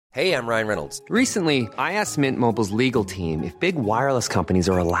Hey, I'm Ryan Reynolds. Recently, I asked Mint Mobile's legal team if big wireless companies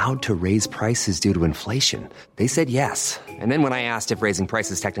are allowed to raise prices due to inflation. They said yes. And then when I asked if raising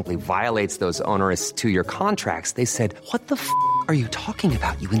prices technically violates those onerous two-year contracts, they said, "What the f*** are you talking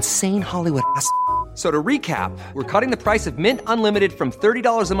about, you insane Hollywood ass?" So to recap, we're cutting the price of Mint Unlimited from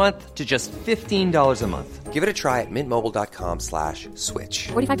 $30 a month to just $15 a month. Give it a try at mintmobile.com/switch.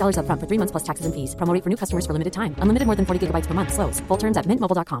 $45 up front for 3 months plus taxes and fees. Promo rate for new customers for limited time. Unlimited more than 40 gigabytes per month. Slows full terms at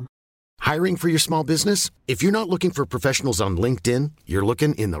mintmobile.com. Hiring for your small business? If you're not looking for professionals on LinkedIn, you're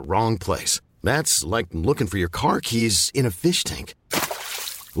looking in the wrong place. That's like looking for your car keys in a fish tank.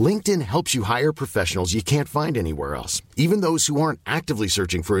 LinkedIn helps you hire professionals you can't find anywhere else, even those who aren't actively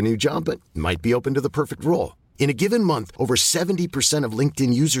searching for a new job but might be open to the perfect role. In a given month, over 70% of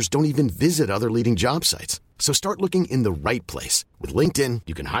LinkedIn users don't even visit other leading job sites. So start looking in the right place. With LinkedIn,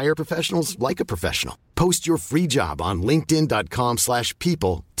 you can hire professionals like a professional. Post your free job on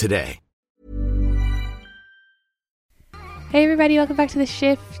linkedin.com/people today. Hey everybody, welcome back to The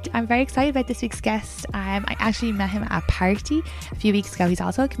Shift. I'm very excited about this week's guest. I actually met him at a party a few weeks ago. He's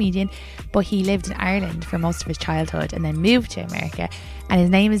also a comedian, but he lived in Ireland for most of his childhood and then moved to America, and his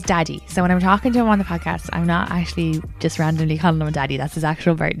name is Daddy. So when I'm talking to him on the podcast, I'm not actually just randomly calling him Daddy. That's his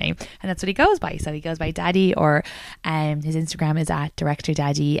actual birth name, and that's what he goes by. So he goes by Daddy, or his Instagram is at Director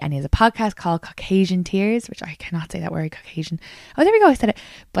Daddy, and he has a podcast called Caucasian Tears, which I cannot say that word, Caucasian. Oh, there we go, I said it.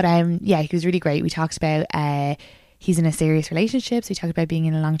 But yeah, he was really great. We talked about he's in a serious relationship, so he talked about being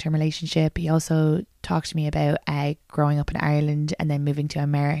in a long-term relationship. He also talked to me about growing up in Ireland and then moving to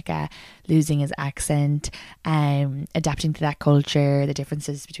America, losing his accent, adapting to that culture, the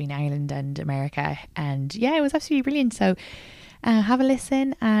differences between Ireland and America. And yeah, it was absolutely brilliant. So have a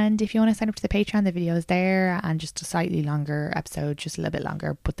listen, and if you want to sign up to the Patreon, the video is there, and just a slightly longer episode, just a little bit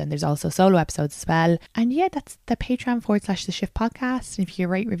longer, but then there's also solo episodes as well. And yeah, that's the Patreon/The Shift Podcast, and if you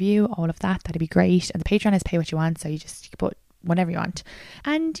rate, review, all of that, that'd be great. And the Patreon is pay what you want, so you can put whatever you want.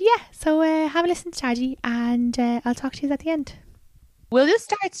 And yeah, so have a listen to Daddy, and I'll talk to you at the end. We'll just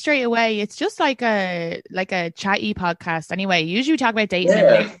start straight away. It's just like a chatty podcast anyway. Usually we talk about dating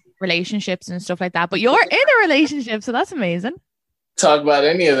and relationships and stuff like that, but you're in a relationship, so that's amazing. Talk about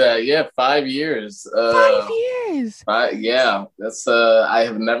any of that. 5 years. 5 years. Yeah, that's I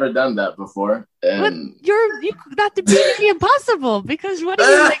have never done that before. And that would be impossible, because what are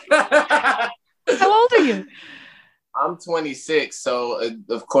you like? How old are you? I'm 26, so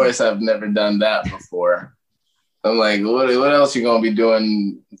of course I've never done that before. I'm like, what else you gonna be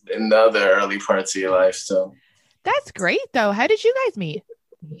doing in the other early parts of your life? So that's great though. How did you guys meet?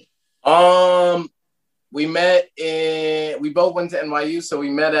 We both went to NYU, so we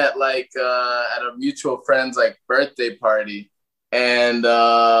met at at a mutual friend's birthday party, and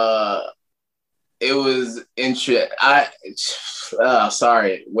it was interesting.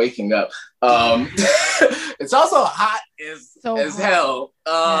 Sorry, waking up. It's also hot as hell.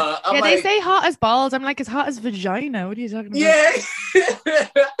 They say hot as balls. I'm like, it's hot as vagina. What are you talking about? Yeah,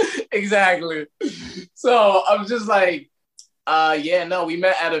 exactly. So I was just like, we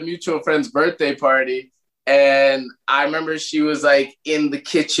met at a mutual friend's birthday party. And I remember she was in the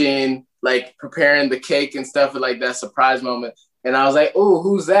kitchen, preparing the cake and stuff, with that surprise moment. And I was like, "Ooh,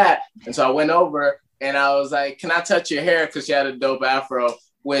 who's that?" And so I went over and I was like, "Can I touch your hair?" Because she had a dope afro,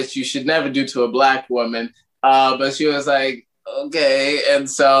 which you should never do to a Black woman. But she was like, "Okay." And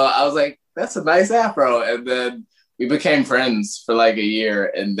so I was like, "That's a nice afro." And then we became friends for a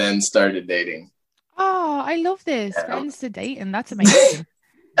year and then started dating. Oh, I love this. Friends to dating. That's amazing.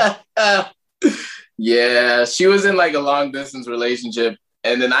 Yeah, she was in a long distance relationship,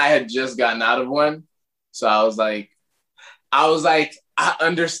 and then I had just gotten out of one. So I was like, I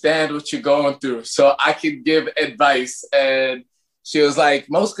understand what you're going through, so I could give advice. And she was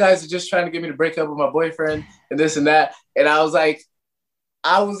like, most guys are just trying to get me to break up with my boyfriend and this and that. And I was like,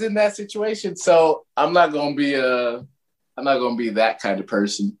 I was in that situation, so I'm not gonna be that kind of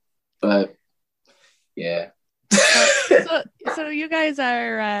person. But yeah. So you guys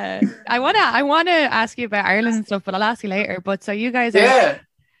are I want to ask you about Ireland and stuff, but I'll ask you later. But so you guys are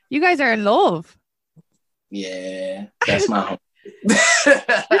in love. Yeah, that's my home.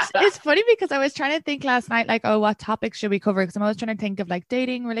 It's funny because I was trying to think last night, what topics should we cover? Because I'm always trying to think of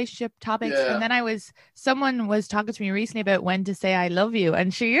dating, relationship topics. Yeah. And then someone was talking to me recently about when to say I love you,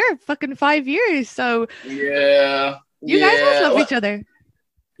 and sure, you're fucking 5 years. So yeah, you guys must love each other.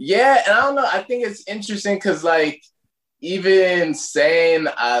 Yeah, and I don't know. I think it's interesting because even saying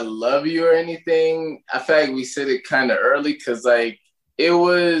I love you or anything, I feel like we said it kind of early because it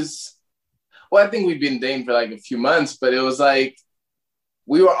was. Well, I think we've been dating for a few months, but it was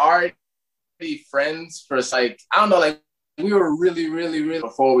we were already friends for I don't know, we were really, really, really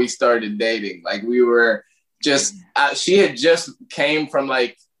before we started dating. Like we were just, she had just came from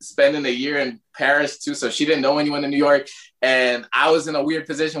like spending a year in Paris too. So she didn't know anyone in New York. And I was in a weird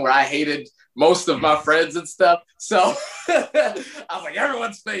position where I hated most of my friends and stuff. So I was like,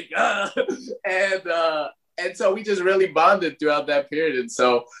 everyone's fake. And so we just really bonded throughout that period. And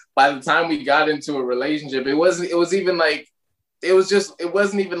so by the time we got into a relationship, it wasn't even like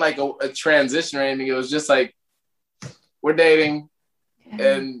a transition or anything. It was just like, we're dating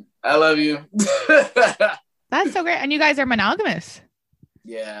and I love you. That's so great. And you guys are monogamous.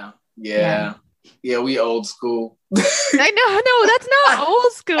 Yeah, we old school. I know, no, that's not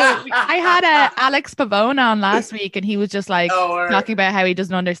old school. I had Alex Pavone on last week, and he was just like talking about how he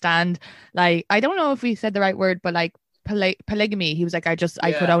doesn't understand. Like, I don't know if we said the right word, but like polygamy. He was like, I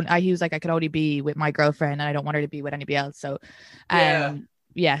could only be with my girlfriend, and I don't want her to be with anybody else. So, so I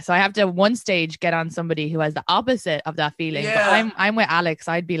have to one stage get on somebody who has the opposite of that feeling. Yeah. But I'm with Alex.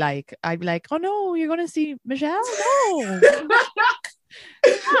 I'd be like, oh no, you're gonna see Michelle? No.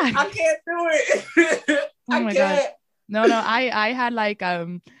 I can't do it. Oh my God. No, I had like I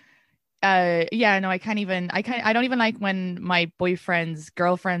don't even like when my boyfriend's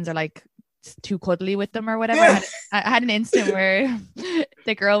girlfriends are like too cuddly with them or whatever. Yeah. I had an instant where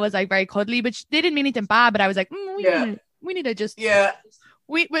the girl was like very cuddly, but they didn't mean anything bad, but I was like, we need to just with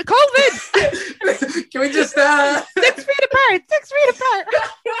COVID. Can we just 6 feet apart?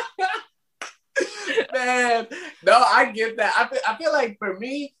 Man, no, I get that. I feel like for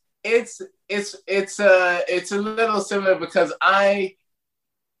me, it's a little similar because I've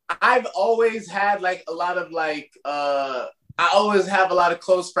always had like a lot of like I always have a lot of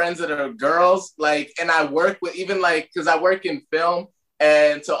close friends that are girls, like, and I work with even like because I work in film,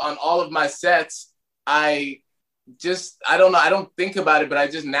 and so on all of my sets, I don't know, I don't think about it, but I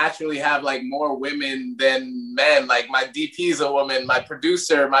just naturally have like more women than men. Like my DP is a woman, my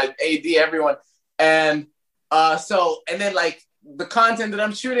producer, my AD, everyone. And and then like the content that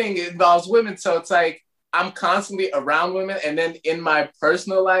I'm shooting involves women. So it's like, I'm constantly around women. And then in my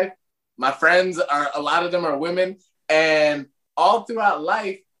personal life, my friends a lot of them are women. And all throughout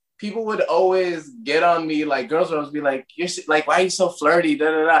life, people would always get on me. Like girls would always be like, you're like, why are you so flirty?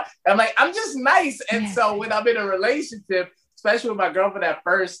 Da, da, da. I'm like, I'm just nice. And so when I'm in a relationship, especially with my girlfriend at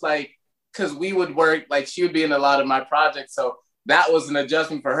first, like, cause we would work, like she would be in a lot of my projects. So that was an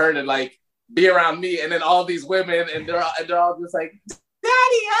adjustment for her to like be around me. And then all these women and they're all just like,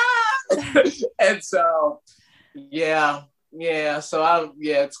 Daddy, And so, so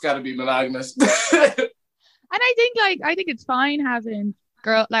it's gotta be monogamous. And I think it's fine having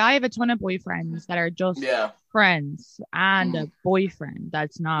I have a ton of boyfriends that are just friends and a boyfriend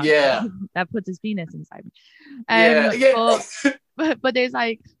that's not that puts his penis inside me. But there's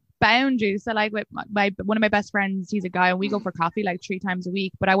like boundaries. So like with one of my best friends, he's a guy, and we go for coffee like 3 times a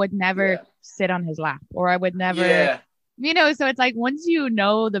week, but I would never sit on his lap, or I would never so it's like once you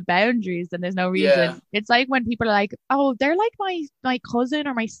know the boundaries, then there's no reason. It's like when people are like, oh, they're like my cousin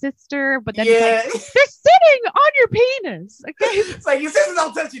or my sister, but then it's like, they're sitting on your penis. Okay, it's like your sister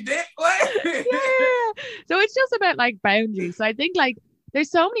don't touch your dick. So it's just about like boundaries. So I think like there's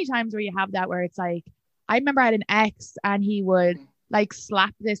so many times where you have that where it's like, I remember I had an ex and he would like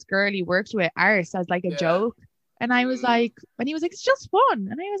slap this girl he worked with arse as like a joke, and I was like, and he was like, it's just fun,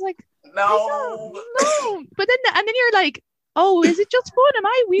 and I was like, no. But then you're like, oh, is it just fun? Am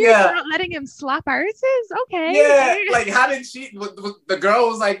I weird for not letting him slap arses? Okay. Yeah. Like, how did the girl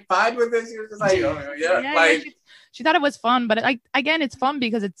was like fine with it? She was just like, oh yeah. Like she thought it was fun, but like again, it's fun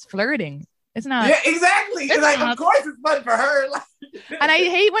because it's flirting. It's not. Yeah, exactly. It's like, of course it's fun for her. Like, and I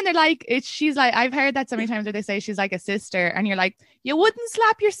hate when they're like, she's like, I've heard that so many times where they say she's like a sister, and you're like, you wouldn't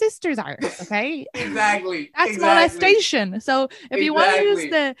slap your sister's arse, okay? Exactly. That's molestation. So if you want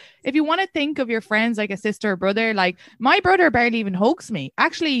to if you want to think of your friends like a sister or brother, like my brother barely even hugs me.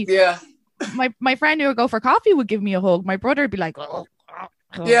 Actually, my friend who would go for coffee would give me a hug. My brother would be like, oh.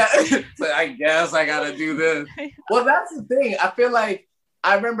 Yeah. So I guess I gotta do this. Well, that's the thing. I feel like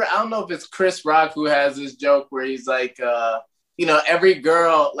I remember, I don't know if it's Chris Rock who has this joke where he's like, every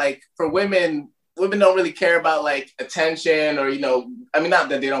girl, like for women don't really care about like attention or, I mean, not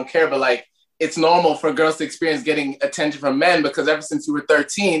that they don't care, but like it's normal for girls to experience getting attention from men because ever since you were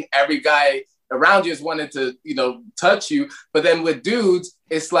 13, every guy around you has wanted to, touch you. But then with dudes,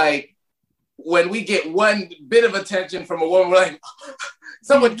 it's like when we get one bit of attention from a woman, we're like,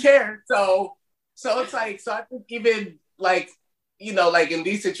 someone cared. So it's like, so I think even like, like in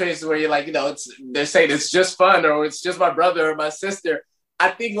these situations where you're like, they're saying it's just fun or it's just my brother or my sister. I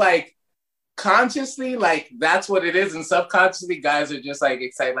think like consciously, like that's what it is. And subconsciously guys are just like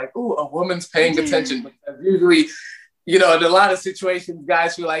excited, like, ooh, a woman's paying attention. Because usually you know, in a lot of situations,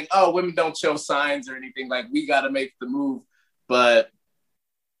 guys feel like, oh, women don't show signs or anything. Like, we got to make the move. But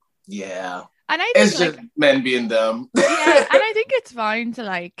yeah, and I think it's just men being dumb. Yeah, and I think it's fine to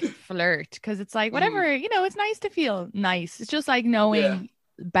like flirt because it's like whatever, you know, it's nice to feel nice. It's just like knowing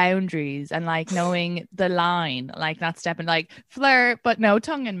boundaries and like knowing the line, like not stepping, like flirt but no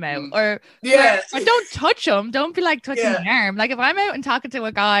tongue in mouth, or or don't touch them, don't be like touching the arm. Like if I'm out and talking to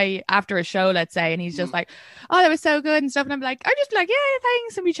a guy after a show, let's say, and he's just like, oh, that was so good and stuff, and I'm like, I just like, yeah,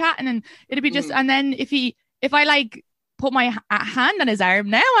 thanks, and we chatting, and it'd be just and then if I like put my hand on his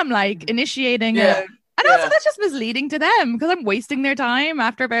arm, now I'm like initiating it, and also that's just misleading to them because I'm wasting their time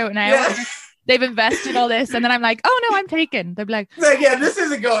after about an hour. They've invested all this, and then I'm like, oh no, I'm taken. They're like, yeah, this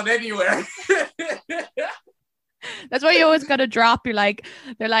isn't going anywhere. That's why you always got to drop. You're like,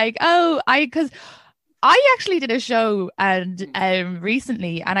 they're like, oh, because I actually did a show and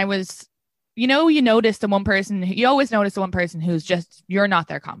recently, and I was, you know, you notice the one person, you always notice the one person who's just, you're not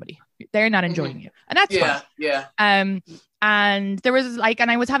their comedy. They're not enjoying you, and that's fine. And there was like, and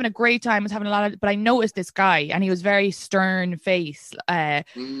I was having a great time, but I noticed this guy and he was very stern face. And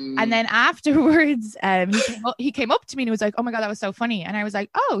then afterwards, he came up to me and he was like, oh my God, that was so funny. And I was like,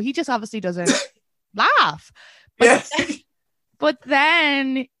 oh, he just obviously doesn't laugh. But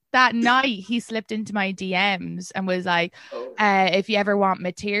then that night he slipped into my DMs and was like, if you ever want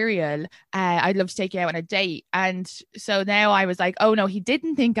material, I'd love to take you out on a date. And so now I was like, oh no, he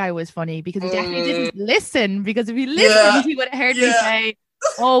didn't think I was funny because he definitely didn't listen, because if he listened, he would have heard me say,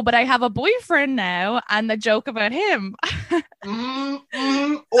 oh, but I have a boyfriend now, and the joke about him.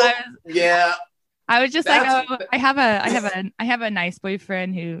 I was just like, oh, I have a nice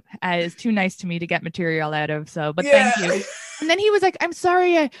boyfriend who is too nice to me to get material out of. So, but thank you. And then he was like, I'm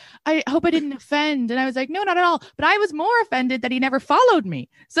sorry. I hope I didn't offend. And I was like, no, not at all. But I was more offended that he never followed me.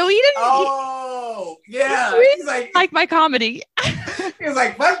 So he didn't. He's like my comedy. He was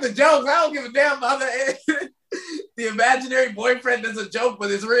like, fuck the jokes. I don't give a damn about the imaginary boyfriend is a joke, but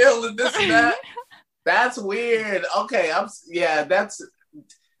it's real and this and that. That's weird. Okay. That's.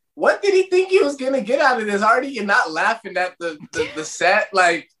 What did he think he was gonna get out of this? Already, you're not laughing at the set.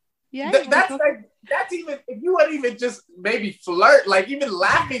 Like, that's even, if you wouldn't even just maybe flirt, like even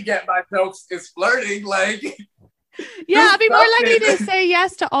laughing at my jokes is flirting. Like, I'd be more likely to say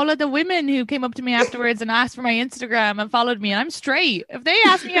yes to all of the women who came up to me afterwards and asked for my Instagram and followed me, and I'm straight. If they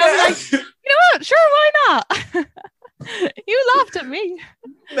asked me, I'd be like, you know what? Sure, why not? You laughed at me.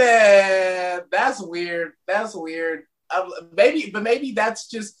 Man, that's weird. Maybe that's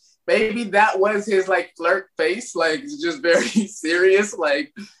just. Maybe that was his like flirt face, like just very serious.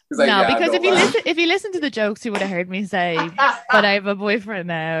 Like, he's like, no, because if you listen to the jokes, you would have heard me say, "But I have a boyfriend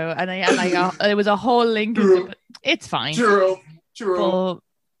now," and it was a whole link. It's fine. True.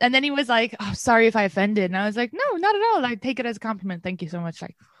 And then he was like, "Oh, sorry if I offended," and I was like, "No, not at all. I take it as a compliment. Thank you so much."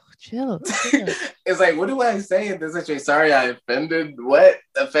 Like, chill. It's like, what do I say in this situation? Sorry, I offended. What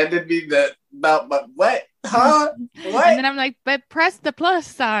offended me? About what? Huh? What? And then I'm like, but press the plus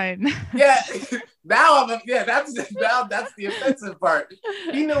sign. That's the offensive part.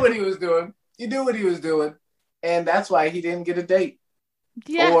 He knew what he was doing. He knew what he was doing, and that's why he didn't get a date,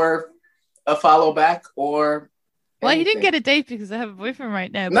 or a follow back, or. Well, he didn't get a date because I have a boyfriend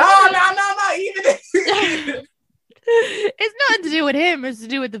right now. No. Even. It's nothing to do with him. It's to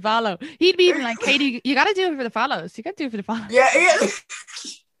do with the follow. He'd be even like, Katie, you got to do it for the follows. You got to do it for the follows. Yeah.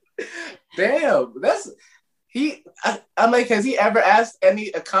 Damn, I'm like, has he ever asked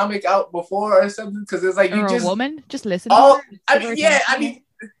a comic out before or something? Because it's like, or a woman just listen. That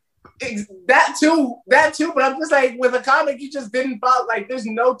too. But I'm just like, with a comic, you just didn't follow. Like, there's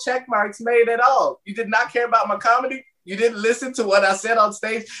no check marks made at all. You did not care about my comedy. You didn't listen to what I said on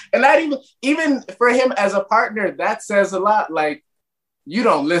stage, and not even for him as a partner, that says a lot. Like, you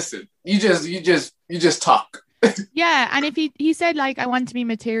don't listen. You just talk. Yeah, and if he said like, I want to be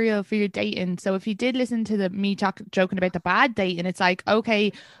material for your dating, so if he did listen to me joking about the bad dating, it's like,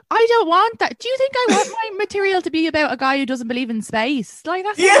 okay, I don't want that. Do you think I want my material to be about a guy who doesn't believe in space? Like,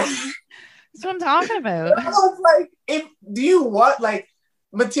 that's what I'm talking about. I was like, do you want, like,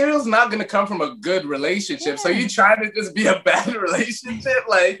 material's not going to come from a good relationship, so you trying to just be a bad relationship?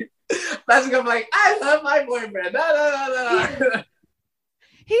 Like, that's gonna be like, I love my boyfriend. No.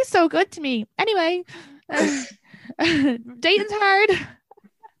 He's so good to me. Anyway. Dating's hard.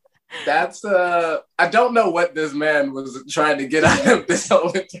 That's I don't know what this man was trying to get out of this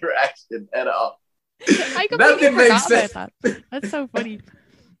whole interaction at all. I completely forgot about that. That's so funny.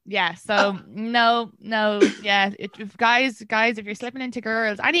 Yeah, so no, yeah. If guys, if you're slipping into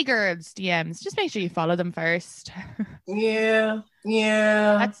any girls' DMs, just make sure you follow them first. Yeah.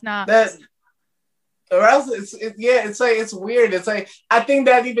 That's not. or else it's like it's weird. It's like I think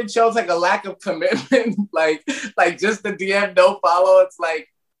that even shows like a lack of commitment. like just the DM no follow. It's like,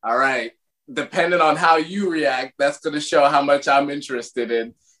 all right, depending on how you react, that's gonna show how much I'm interested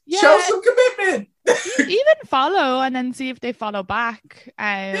in. Yeah. Show some commitment. Even follow and then see if they follow back.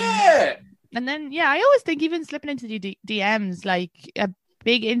 Yeah. And then I always think even slipping into the DMs like a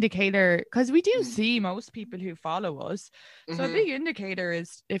big indicator, because we do see most people who follow us. So a big indicator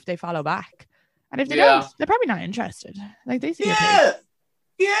is if they follow back. And if they don't, they're probably not interested. Like they see they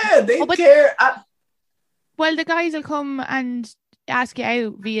care. Well, the guys will come and ask you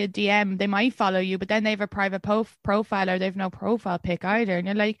out via DM. They might follow you, but then they have a private profile, or they've no profile pic either. And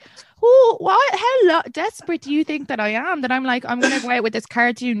you're like, oh, what? How desperate do you think that I am? That I'm like, I'm going to go out with this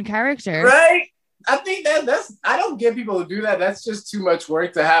cartoon character. Right? I think that's I don't get people who do that. That's just too much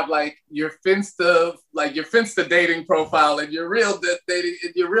work to have like your Finsta dating profile and your real dating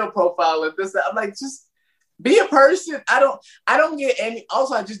and your real profile and this. I'm like, just be a person. I don't get any.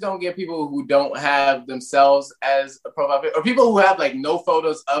 Also, I just don't get people who don't have themselves as a profile or people who have like no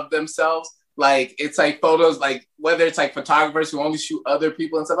photos of themselves. Like it's like photos, like whether it's like photographers who only shoot other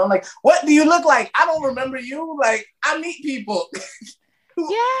people and stuff. I'm like, what do you look like? I don't remember you. Like I meet people.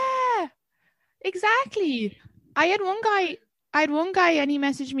 Yeah. Exactly. I had one guy and he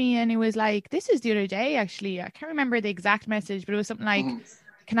messaged me and he was like, this is the other day actually. I can't remember the exact message, but it was something like,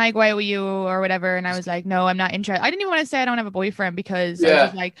 can I go out with you or whatever? And I was like, no, I'm not interested. I didn't even want to say I don't have a boyfriend because I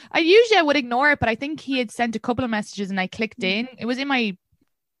was like, I would ignore it, but I think he had sent a couple of messages and I clicked in. It was in my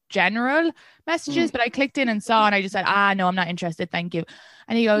general messages, but I clicked in and saw and I just said, no, I'm not interested. Thank you.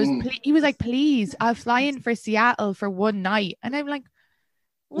 And he goes, he was like, please, I'll fly in for Seattle for one night. And I'm like,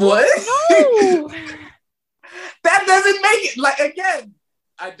 what? No. That doesn't make it. Like, again,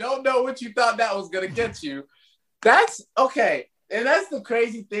 I don't know what you thought that was going to get you. That's okay. And that's the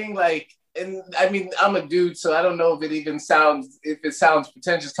crazy thing. Like, and I mean, I'm a dude, so I don't know if it sounds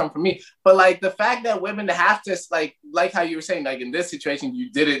pretentious come from me. But like the fact that women have to like how you were saying, like in this situation,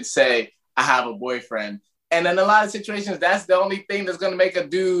 you didn't say, I have a boyfriend. And in a lot of situations, that's the only thing that's going to make a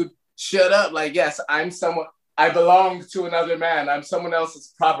dude shut up. Like, yes, I belong to another man. I'm someone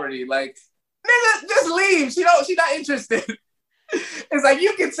else's property. Like, nigga, just leave. She's not interested. It's like,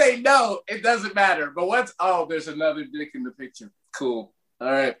 you can say no. It doesn't matter. But there's another dick in the picture. Cool.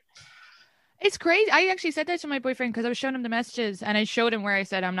 All right. It's crazy. I actually said that to my boyfriend because I was showing him the messages and I showed him where I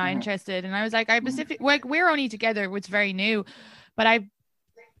said I'm not interested. And I was like, we're only together. It's very new. But I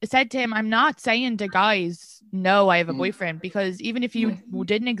said to him, I'm not saying to guys, no, I have a boyfriend, because even if you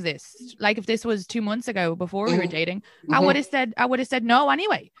didn't exist, like if this was 2 months ago before we were dating, I would have said no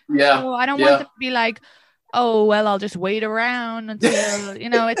anyway. Yeah. So I don't want them to be like, oh, well, I'll just wait around until,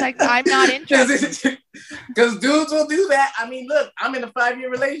 it's like, I'm not interested. Because dudes will do that. I mean, look, I'm in a 5-year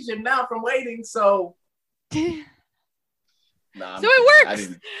relationship now from waiting, so. So it works.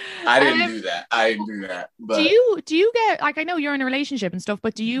 I didn't do that. I didn't do that. But do you get, like, I know you're in a relationship and stuff,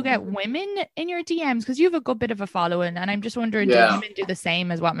 but do you get women in your DMs? Because you have a good bit of a following, and I'm just wondering, do women do the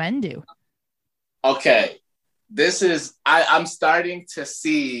same as what men do? Okay, I'm starting to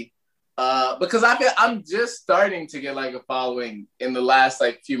see, because I'm just starting to get like a following in the last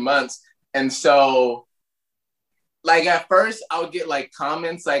like few months, and so. Like at first I would get like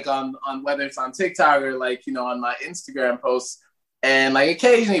comments like on whether it's on TikTok or like, on my Instagram posts. And like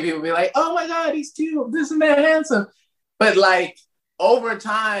occasionally people be like, oh my God, he's cute. This and that handsome. But like over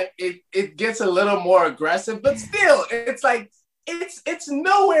time, it gets a little more aggressive, but still it's like, it's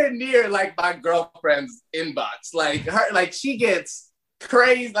nowhere near like my girlfriend's inbox. Like she gets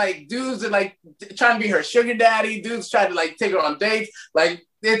crazy. Like dudes are like trying to be her sugar daddy. Dudes trying to like take her on dates. Like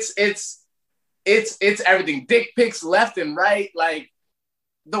it's everything. Dick pics left and right. Like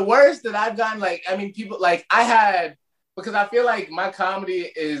the worst that I've gotten, like, I mean, people like because I feel like my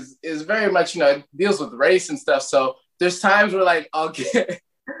comedy is very much, it deals with race and stuff. So there's times where like I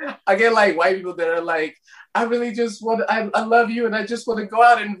get like white people that are like, I really just I love you and I just want to go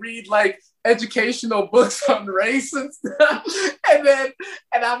out and read like educational books on race and stuff. And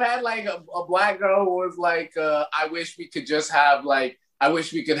I've had like a black girl who was like, I wish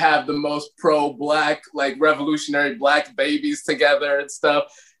we could have the most pro-black, like revolutionary black babies together and stuff.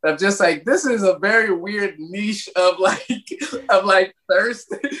 And I'm just like, this is a very weird niche of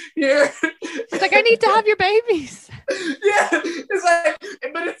thirst here. It's like, I need to have your babies. Yeah, it's like,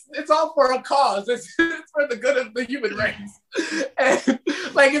 but it's all for a cause. It's for the good of the human race. And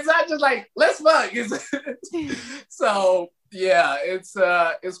like, it's not just like, let's fuck. So yeah, it's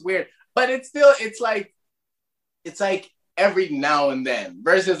weird, but it's like every now and then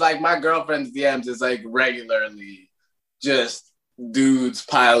versus like my girlfriend's DMs is like regularly just dudes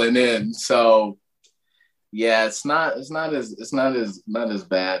piling in. So Yeah, it's not as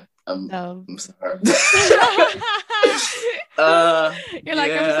bad. No. I'm sorry. You're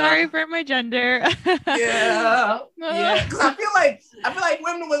like, I'm sorry for my gender. Yeah. Because I feel like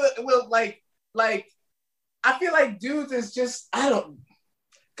women will like I feel like dudes is just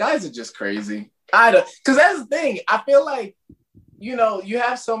guys are just crazy. Because that's the thing. I feel like, you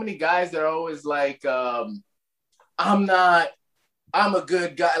have so many guys that are always like, I'm a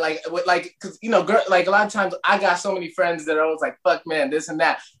good guy. Because, like a lot of times I got so many friends that are always like, fuck, man, this and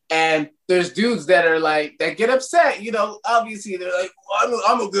that. And there's dudes that are like, that get upset, obviously they're like, well,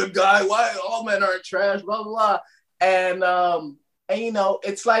 I'm a good guy. Why all men aren't trash, blah, blah, blah. And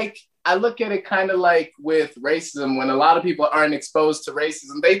it's like, I look at it kind of like with racism, when a lot of people aren't exposed to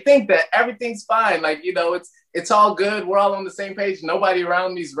racism, they think that everything's fine. Like, it's all good. We're all on the same page. Nobody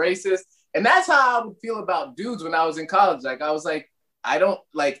around me is racist. And that's how I would feel about dudes when I was in college. Like, I was like,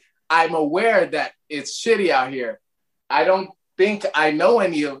 I'm aware that it's shitty out here. I don't think I know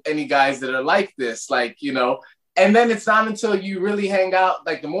any guys that are like this, and then it's not until you really hang out,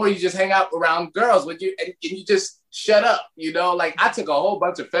 like the more you just hang out around girls and you just shut up, like I took a whole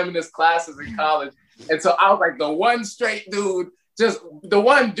bunch of feminist classes in college. And so I was like the one straight dude, just the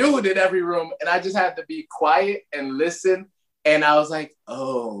one dude in every room. And I just had to be quiet and listen. And I was like,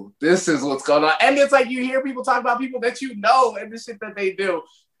 oh, this is what's going on. And it's like, you hear people talk about people that and the shit that they do.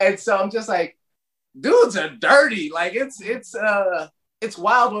 And so I'm just like, dudes are dirty. Like it's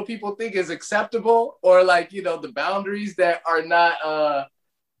wild what people think is acceptable, or like, the boundaries that are not, I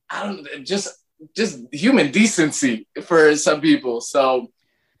don't know, just human decency for some people. So,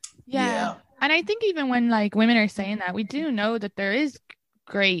 yeah. And I think even when like women are saying that, we do know that there is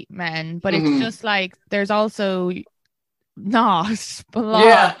great men, but it's just like, there's also not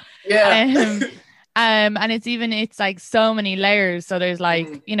blah. Yeah. And it's like so many layers. So there's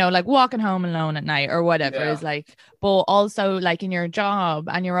like, like walking home alone at night or whatever is like, but also like in your job,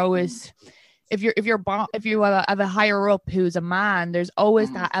 and you're always, if you have a higher up who's a man, there's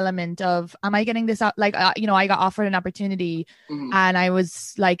always that element of, am I getting this out? Like, I got offered an opportunity and I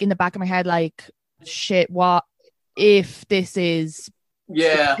was like in the back of my head, like, shit, what if this is,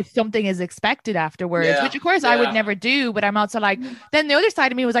 if something is expected afterwards, which of course I would never do, but I'm also like, then the other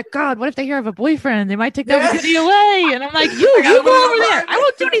side of me was like, God, what if they hear of a boyfriend? They might take that opportunity away. And I'm like, you go over there. I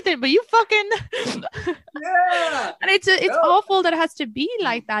won't do anything, but you fucking And it's awful that it has to be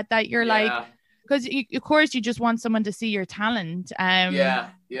like that you're like, because of course you just want someone to see your talent. And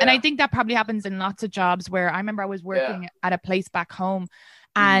I think that probably happens in lots of jobs, where I remember I was working at a place back home,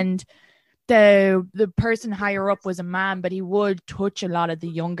 and the person higher up was a man, but he would touch a lot of the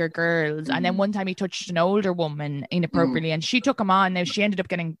younger girls. And then one time he touched an older woman inappropriately, and she took him on. Now she ended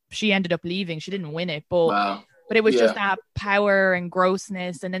up leaving. She didn't win it, but it was just that power and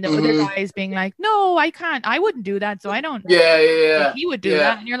grossness. And then the other guys being like, no, I can't, I wouldn't do that. So I don't think he would do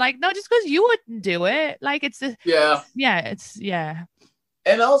that. And you're like, no, just because you wouldn't do it. Like it's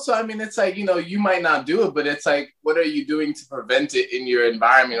And also, I mean, it's like, you might not do it, but it's like, what are you doing to prevent it in your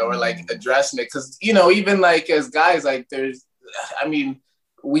environment, or like addressing it? Because, even like as guys, like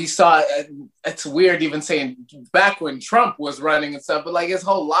we saw, it's weird even saying back when Trump was running and stuff, but like his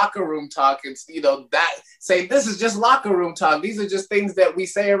whole locker room talk, it's, that say this is just locker room talk. These are just things that we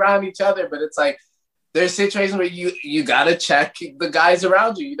say around each other. But it's like, there's situations where you got to check the guys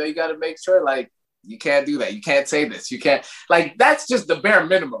around you. You got to make sure, like, you can't do that. You can't say this. You can't, like, that's just the bare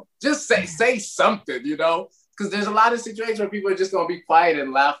minimum. Just say something, because there's a lot of situations where people are just going to be quiet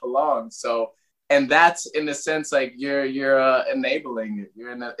and laugh along. So, and that's in a sense, like you're enabling it.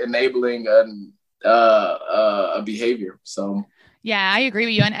 You're enabling a behavior. So. Yeah, I agree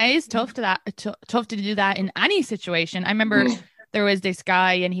with you. And it is tough to do that in any situation. I remember there was this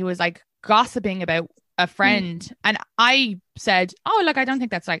guy, and he was like gossiping about a friend, and I said, oh, look, I don't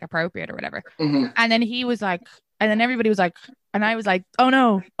think that's like appropriate or whatever. And then he was like, and then everybody was like, and I was like, oh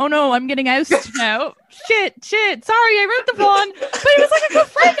no, I'm getting ousted now. shit, sorry, I wrote the one, but it was like a good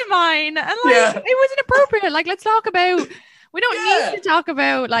friend of mine, and like it wasn't appropriate. Like, let's talk about, we don't need to talk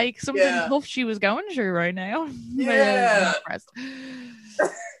about like something tough she was going through right now.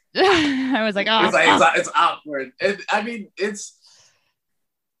 I was like, oh, it's awkward. I mean, it's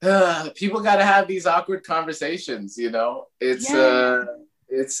people got to have these awkward conversations, it's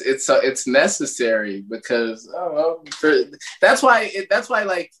necessary, because that's why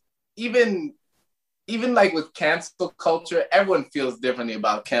like even like with cancel culture, everyone feels differently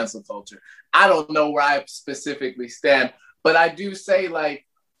about cancel culture. I don't know where I specifically stand, but I do say, like,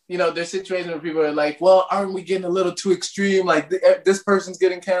 there's situations where people are like, well, aren't we getting a little too extreme? Like this person's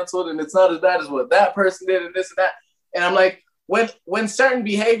getting canceled and it's not as bad as what that person did and this and that. And I'm like, when certain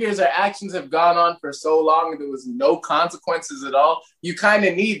behaviors or actions have gone on for so long and there was no consequences at all, you kind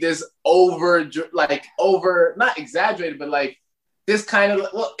of need this over, not exaggerated, but like this kind of,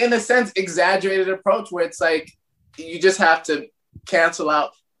 well, in a sense, exaggerated approach where it's like you just have to cancel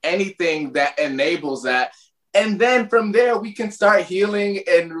out anything that enables that. And then from there, we can start healing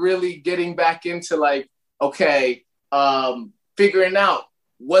and really getting back into like, okay, figuring out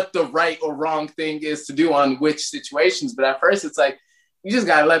what the right or wrong thing is to do on which situations. But at first it's like, you just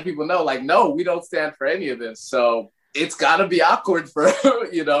got to let people know, like, no, we don't stand for any of this. So it's got to be awkward for,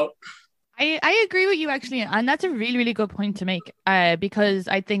 you know. I agree with you, actually. And that's a really, really good point to make, because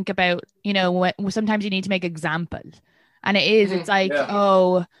I think about, you know, sometimes you need to make examples. And it's like,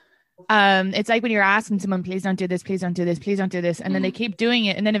 it's like when you're asking someone, please don't do this, please don't do this, please don't do this. And then they keep doing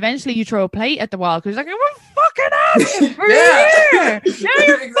it. And then eventually you throw a plate at the wall because you're like, I'm fucking asking for here. Now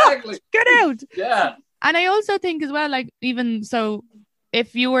you're exactly. Get out. Yeah. And I also think as well, like, even so,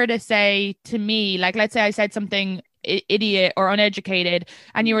 if you were to say to me, like, let's say I said something idiot or uneducated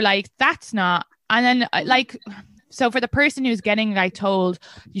and you were like, that's not, and then like, so for the person who's getting like told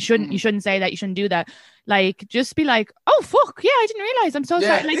you shouldn't say that, you shouldn't do that, like, just be like, oh fuck yeah, I didn't realize, I'm so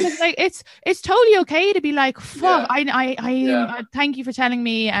sorry. Like, it's like it's totally okay to be like, fuck, I thank you for telling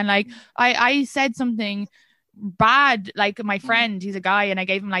me. And like I said something bad, like my friend, he's a guy, and I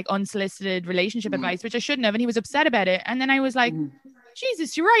gave him like unsolicited relationship advice, which I shouldn't have, and he was upset about it. And then I was like,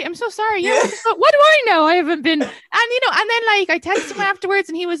 Jesus, you're right, I'm so sorry. Yeah. What do I know? I haven't been. And you know, and then like I texted him afterwards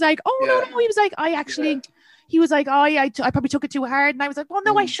and he was like, oh no, he was like, I actually he was like, oh yeah, I probably took it too hard. And I was like, well,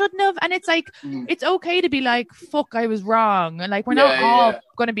 no, I shouldn't have. And it's like, it's okay to be like, fuck, I was wrong. And like, we're not all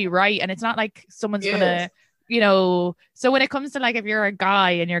going to be right. And it's not like someone's going to, you know. So when it comes to like, if you're a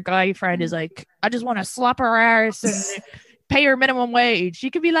guy and your guy friend is like, I just want to slap her arse and pay her minimum wage, you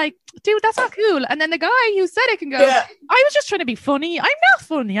could be like, dude, that's not cool. And then the guy who said it can go, I was just trying to be funny. I'm not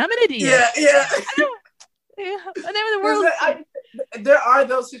funny. I'm an idiot. Yeah. And then the world... there are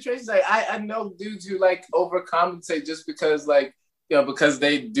those situations. Like I know dudes who like overcompensate just because, like, you know, because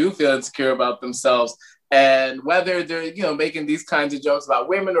they do feel insecure about themselves, and whether they're, you know, making these kinds of jokes about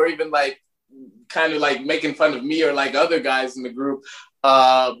women or even like kind of like making fun of me or like other guys in the group.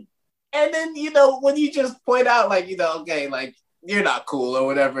 And then, you know, when you just point out like, you know, okay, like you're not cool or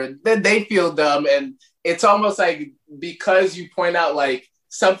whatever, then they feel dumb. And it's almost like because you point out like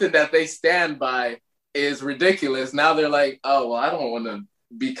something that they stand by is ridiculous, now they're like, oh well, I don't want to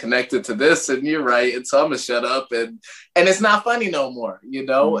be connected to this, and you're right, and so I'm gonna shut up, and it's not funny no more, you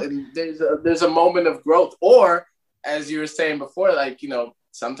know. And there's a moment of growth, or as you were saying before, like, you know,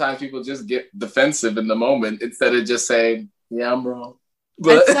 sometimes people just get defensive in the moment instead of just saying, yeah, I'm wrong.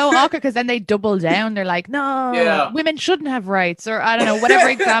 But it's so awkward because then they double down. They're like, no, women shouldn't have rights, or I don't know, whatever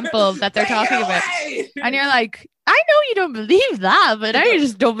example that they're talking about. And you're like, I know you don't believe that, but now you're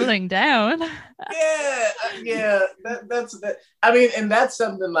just doubling down. That's that. I mean, and that's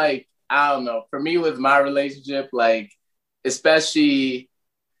something like, I don't know, for me with my relationship, like, especially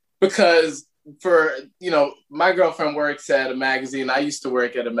because for, you know, my girlfriend works at a magazine. I used to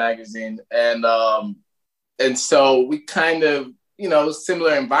work at a magazine, and so we kind of, you know,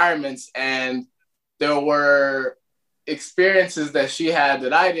 similar environments, and there were experiences that she had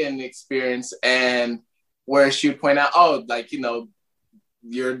that I didn't experience, and where she would point out, oh, like, you know,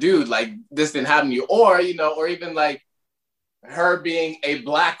 you're a dude, like this didn't happen to you, or, you know, or even like her being a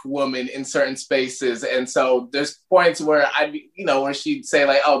Black woman in certain spaces. And so there's points where I'd be, you know, where she'd say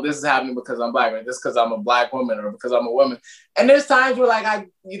like, oh, this is happening because I'm Black, or this because I'm a Black woman, or because I'm a woman. And there's times where like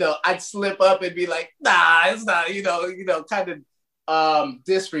I'd slip up and be like, nah, it's not, you know, kind of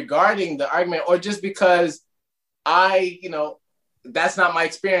disregarding the argument, or just because I, you know, that's not my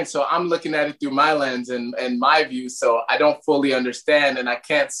experience. So I'm looking at it through my lens and my view. So I don't fully understand, and I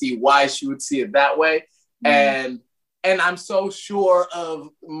can't see why she would see it that way. And I'm so sure of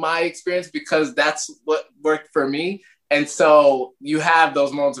my experience because that's what worked for me. And so you have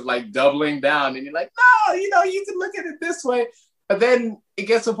those moments of like doubling down, and you're like, no, you know, you can look at it this way. But then it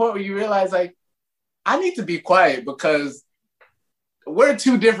gets to a point where you realize like, I need to be quiet because we're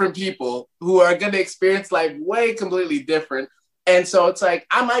two different people who are going to experience life way completely different. And so it's like,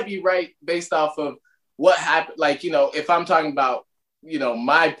 I might be right based off of what happened. Like, you know, if I'm talking about, you know,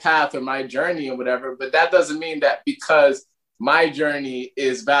 my path or my journey or whatever, but that doesn't mean that because my journey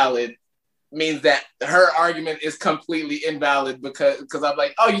is valid means that her argument is completely invalid, because I'm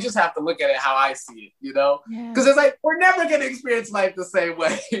like, oh, you just have to look at it how I see it, you know? Because it's like, we're never going to experience life the same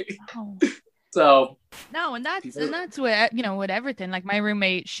way. So no, and that's with, you know, with everything. Like my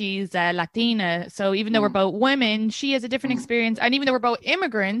roommate, she's Latina, so even though we're both women, she has a different experience, and even though we're both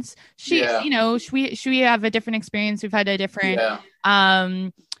immigrants, you know, we have a different experience. We've had a different, you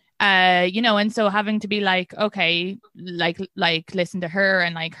know, and so having to be like, okay, like listen to her,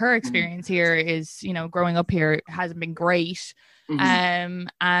 and like her experience here is, you know, growing up here hasn't been great.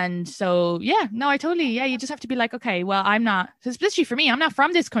 And so, yeah, no, I totally, you just have to be like, okay, well, I'm not, especially for me, I'm not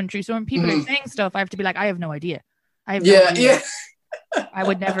from this country. So when people are saying stuff, I have to be like, I have no idea. I have no idea. I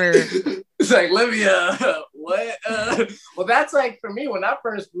would never. It's like, let me, what? Well, that's like for me when I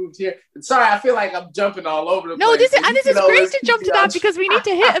first moved here. Sorry, I feel like I'm jumping all over the place. No, this is great to jump to that, because we need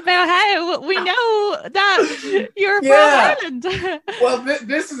to hit about how we know that you're from Ireland. Well,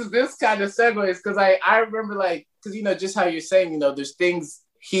 this kind of segues, because I remember, like, because, you know, just how you're saying, you know, there's things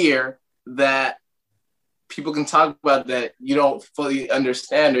here that people can talk about that you don't fully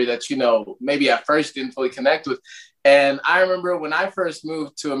understand, or that, you know, maybe at first didn't fully connect with. And I remember when I first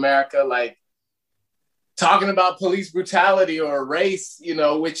moved to America, like, talking about police brutality or race, you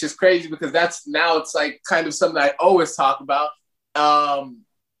know, which is crazy because it's like kind of something I always talk about. I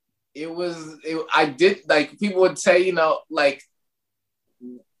did, like, people would say, you know, like,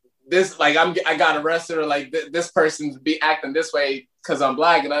 this, like, I got arrested, or like this person's be acting this way because I'm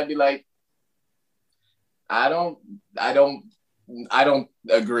Black, and I'd be like, I don't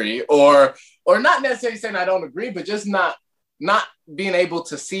agree, or not necessarily saying I don't agree, but just not being able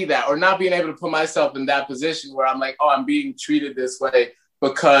to see that, or not being able to put myself in that position where I'm like, oh, I'm being treated this way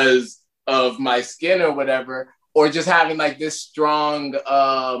because of my skin or whatever, or just having like this strong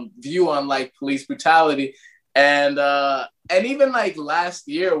view on like police brutality. And even like last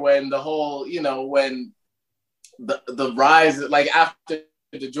year when the whole, you know, when the rise, like after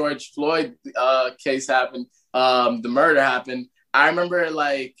the George Floyd case happened, the murder happened, I remember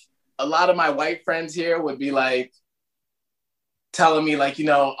like a lot of my white friends here would be like telling me like, you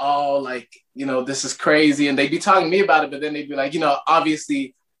know, oh, like, you know, this is crazy. And they'd be talking to me about it, but then they'd be like, you know,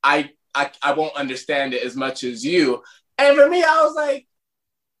 obviously I won't understand it as much as you. And for me, I was like,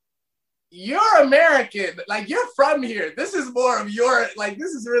 you're American, like, you're from here. This is more of your, like,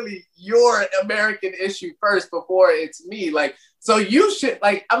 this is really your American issue first before it's me. Like, so you should,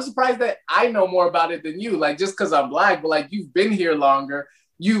 like, I'm surprised that I know more about it than you, like, just because I'm Black, but like, you've been here longer.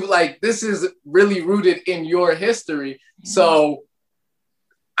 You, like, this is really rooted in your history. So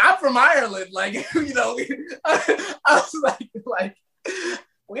I'm from Ireland, like, you know, I was like,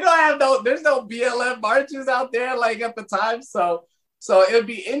 we don't have there's no BLM marches out there, like, at the time. So it would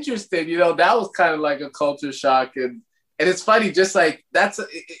be interesting, you know, that was kind of like a culture shock. And it's funny, just like,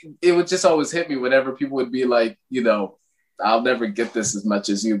 it would just always hit me whenever people would be like, you know, I'll never get this as much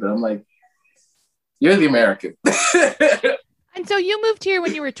as you, but I'm like, you're the American. And so you moved here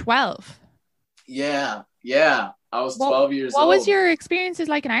when you were 12. Yeah. I was 12 years old. What was your experiences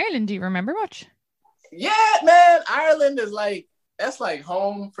like in Ireland? Do you remember much? Yeah, man, Ireland is like, that's like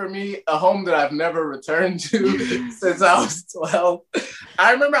home for me, a home that I've never returned to since I was 12.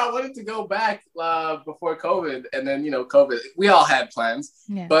 I remember I wanted to go back before COVID, and then, you know, COVID, we all had plans.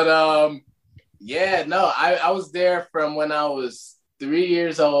 Yeah. But I was there from when I was 3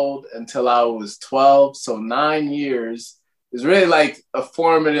 years old until I was 12. So 9 years. It was really like a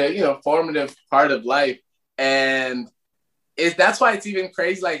formative part of life. And that's why it's even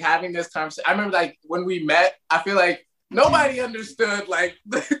crazy, like, having this conversation. I remember, like, when we met, I feel like nobody understood, like,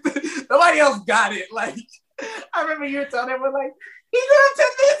 nobody else got it. Like, I remember you were telling everyone, like, he's gonna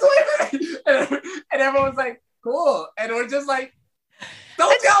take this with me. And everyone's like, cool. And we're just like,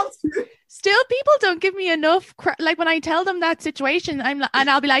 don't tell. Still, people don't give me enough like, when I tell them that situation,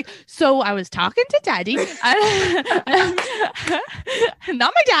 I'll be like, so I was talking to Daddy, not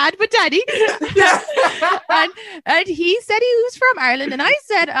my dad, but Daddy, and he said he was from Ireland, and I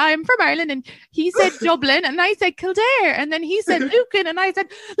said I'm from Ireland, and he said Dublin, and I said Kildare, and then he said Lucan, and I said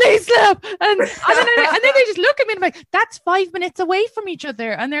Layslip, and then they just look at me and I'm like, that's 5 minutes away from each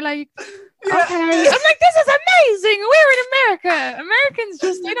other, and they're like, okay. I'm like, this is amazing. We're in America. Americans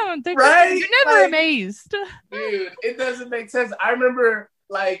just, you know, they're never amazed. Dude, it doesn't make sense. I remember,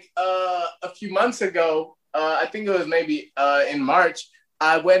 like, a few months ago, I think it was maybe in March,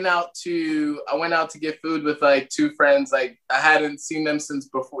 I went out to get food with like two friends. Like, I hadn't seen them since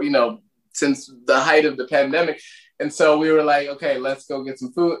before, you know, since the height of the pandemic. And so we were like, okay, let's go get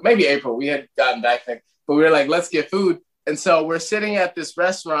some food. Maybe April, we had gotten back then, but we were like, let's get food. And so we're sitting at this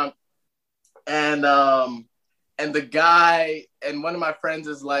restaurant, and the guy, and one of my friends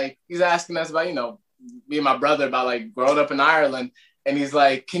is like, he's asking us about, you know, me and my brother, about like growing up in Ireland. And he's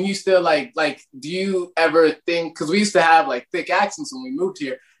like, can you still like, do you ever think, because we used to have like thick accents when we moved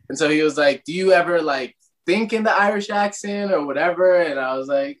here. And so he was like, do you ever like think in the Irish accent or whatever? And I was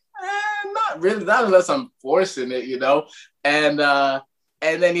like, not really, not unless I'm forcing it, you know? And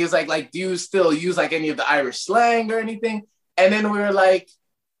then he was like, do you still use like any of the Irish slang or anything? And then we were like,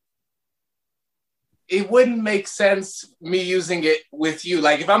 it wouldn't make sense me using it with you.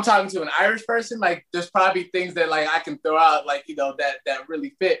 Like if I'm talking to an Irish person, like there's probably things that like I can throw out, like, you know, that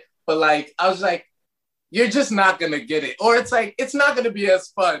really fit. But like, I was like, you're just not going to get it. Or it's like, it's not going to be as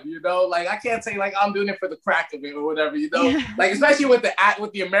fun, you know? Like, I can't say, like, I'm doing it for the crack of it or whatever, you know? Yeah. Like, especially with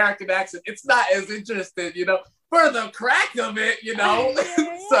the American accent, it's not as interesting, you know? For the crack of it, you know?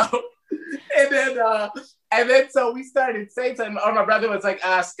 So, and then so we started saying something. Oh, my brother was like,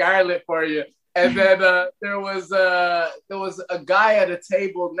 Scarlet for you. And then there was a guy at a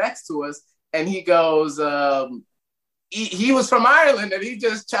table next to us, and he goes, he was from Ireland, and he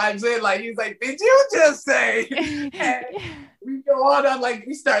just chimes in, like, he's like, did you just say? And we go on, like,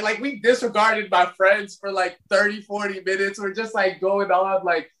 we disregarded my friends for like 30, 40 minutes. We're just like going on,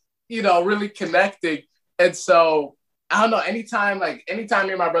 like, you know, really connecting. And so, I don't know, anytime me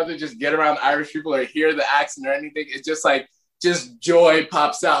and my brother just get around Irish people or hear the accent or anything, it's just like, just joy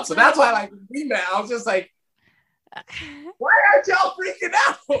pops out. So that's why, like, when we met, I was just like, why aren't y'all freaking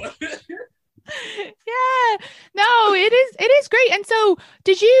out? Yeah, no, it is great. And so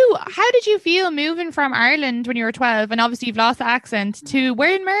how did you feel moving from Ireland when you were 12, and obviously you've lost the accent, to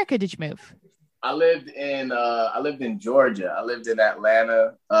where in America did you move? I lived in Georgia. I lived in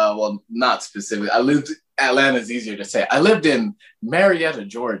Atlanta. Well, not specifically. Atlanta's easier to say. I lived in Marietta,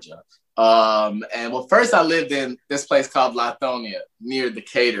 Georgia. And well, first I lived in this place called Lithonia near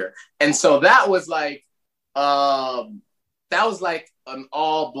Decatur. And so that was like an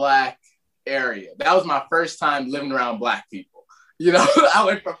all Black area. That was my first time living around Black people. You know, I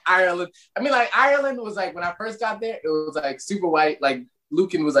went from Ireland. I mean, like, Ireland was like, when I first got there, it was like super white. Like,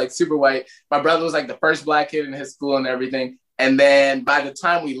 Lucan was like super white. My brother was like the first Black kid in his school and everything. And then by the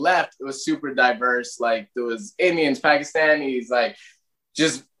time we left, it was super diverse. Like, there was Indians, Pakistanis, like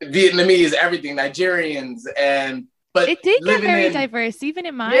just Vietnamese, everything, Nigerians. But it did get very diverse, even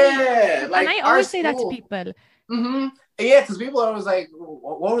in mine. Yeah. Like, and I always say that to people. Mm-hmm. Yeah, because people are always like,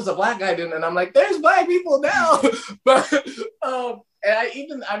 what was the Black guy doing? And I'm like, there's Black people now. But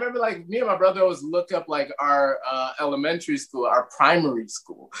and I remember, like, me and my brother always look up like our elementary school, our primary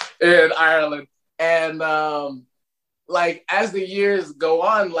school in Ireland. And like, as the years go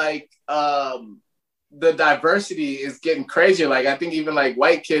on, like the diversity is getting crazier. Like, I think even like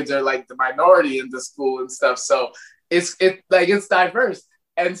white kids are like the minority in the school and stuff. So it's diverse.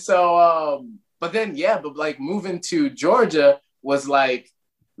 And so but then, but like moving to Georgia was like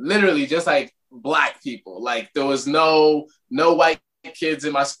literally just like Black people. Like, there was no white kids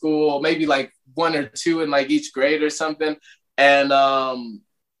in my school, maybe like one or two in like each grade or something. And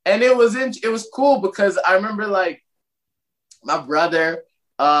it was cool because I remember, like, my brother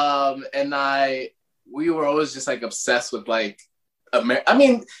and we were always just like obsessed with like I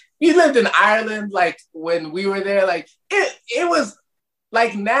mean, we lived in Ireland, like, when we were there, like it was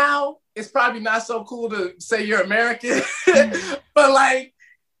like, now it's probably not so cool to say you're American, but like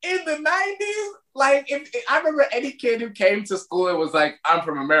in the 90s, like I remember any kid who came to school and was like, I'm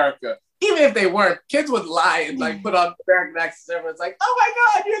from America, even if they weren't, kids would lie and like put on American accents. Everyone's like, oh my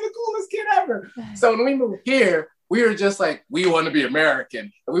God, you're the coolest kid ever. So when we moved here, we were just like, we want to be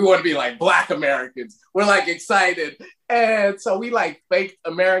American. And we want to be like Black Americans. We're like excited. And so we like faked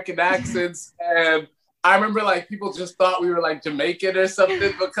American accents. And I remember, like, people just thought we were like Jamaican or something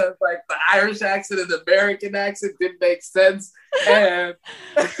because like the Irish accent and the American accent didn't make sense. And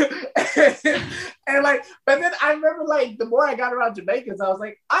and like, but then I remember, like, the more I got around Jamaicans, I was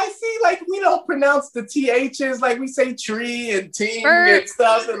like, I see, like, we don't pronounce the THs, like we say tree and ting and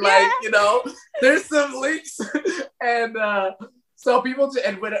stuff. And like, you know, there's some links. And so people,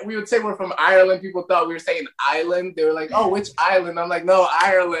 and when we would say we're from Ireland, people thought we were saying island. They were like, oh, which island? I'm like, no,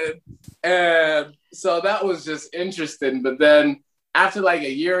 Ireland. And so that was just interesting. But then after like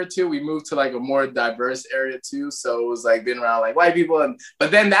a year or two, we moved to like a more diverse area too. So it was like being around like white people. But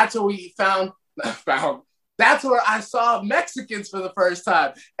then that's where we found, that's where I saw Mexicans for the first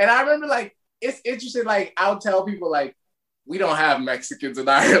time. And I remember, like, it's interesting. Like, I'll tell people, like, we don't have Mexicans in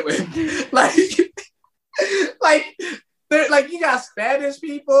Ireland. like, they're like, you got Spanish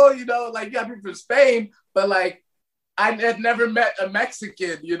people, you know, like you got people from Spain, but like, I had never met a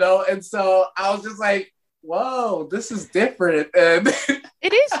Mexican, you know? And so I was just like, whoa, this is different. And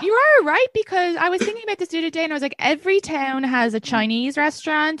it is, you are right, because I was thinking about this the other day and I was like, every town has a Chinese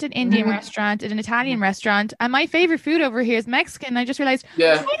restaurant, an Indian restaurant, and an Italian restaurant. And my favorite food over here is Mexican. I just realized, I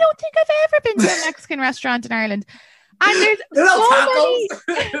don't think I've ever been to a Mexican restaurant in Ireland. And there's You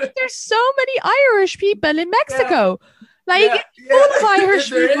know, there's so many Irish people in Mexico. Like, Yeah, full of Irish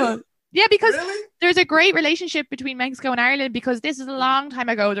There is? people. Yeah, because Really? there's a great relationship between Mexico and Ireland, because this is a long time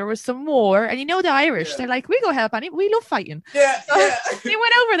ago. There was some war, and you know the Irish, Yeah. they're like, we go help any, we love fighting. Yeah, So yeah. they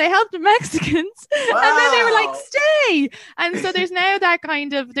went over, they helped the Mexicans, and then they were like, Wow. stay. And so there's now that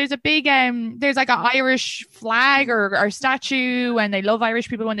kind of, there's a big there's like an Irish flag or statue, and they love Irish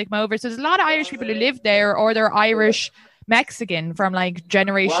people when they come over. So there's a lot of Irish people who live there, or they're Irish Mexican from like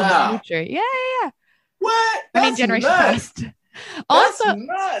generations Wow. future. Yeah. What? I mean That's generation nuts. past. That's Also,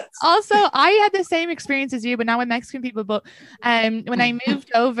 nuts. I had the same experience as you, but now with Mexican people. But when I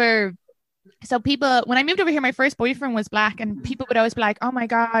moved over, so people, when I moved over here, my first boyfriend was black, and people would always be like, "Oh my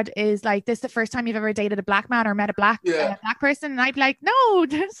God, is like this the first time you've ever dated a black man or met a black person?" And I'd be like, "No,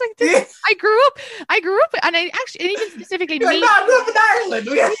 it's like this. Yeah. I grew up, and I actually, and even specifically You're like, me, no, I grew up in Ireland.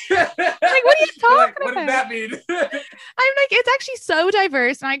 like, what are you talking Like, what about? does that mean? I'm like, it's actually so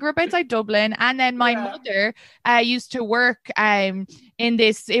diverse. And I grew up outside Dublin. And then my mother used to work in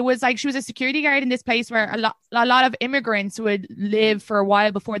this, it was like she was a security guard in this place where a lot of immigrants would live for a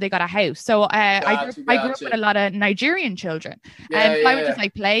while before they got a house. So I grew up with a lot of Nigerian children. And I would just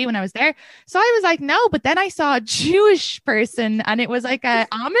like play when I was there. So I was like, no, but then I saw a Jewish person, and it was like a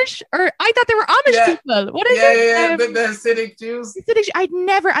Amish, or I thought they were Amish people. What is it? The Hasidic Jews. I'd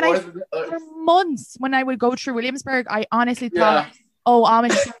never, and Or I the- for months when I would go through Williamsburg, I honestly thought, oh,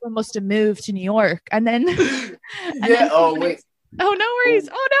 Amish people must have moved to New York, and then Oh wait. oh, no worries.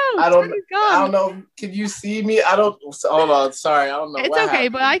 Oh no, I don't. Tony's I gone. don't know. Can you see me? I don't. Hold on. Sorry. I don't know. It's what okay,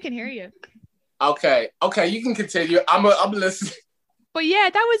 happened. but I can hear you. Okay. You can continue. I'm listening. But yeah,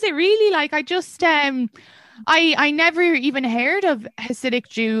 that was it really. Like, I just I never even heard of Hasidic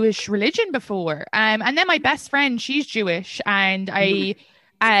Jewish religion before. And then my best friend, she's Jewish, and I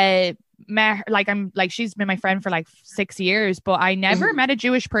met her, like she's been my friend for like 6 years, but I never met a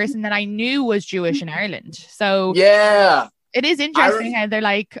Jewish person that I knew was Jewish in Ireland. So Yeah. it is interesting how they're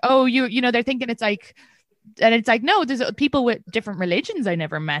like, oh, you know, they're thinking it's like, and it's like, no, there's people with different religions I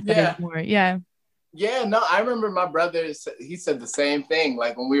never met. That is more, Yeah, no, I remember my brother, he said the same thing.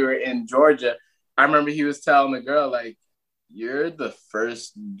 Like when we were in Georgia, I remember he was telling the girl, like, you're the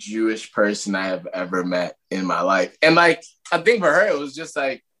first Jewish person I have ever met in my life. And like, I think for her, it was just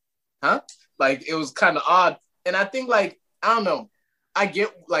like, huh? Like, it was kind of odd. And I think like, I don't know, I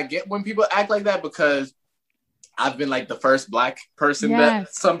get when people act like that, because I've been like the first Black person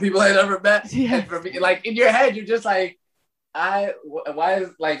that some people had ever met. Yeah. And for me, like in your head, you're just like, why is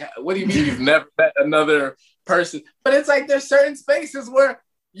like, what do you mean you've never met another person? But it's like, there's certain spaces where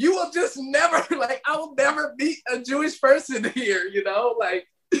you will just never, like, I will never meet a Jewish person here, you know, like,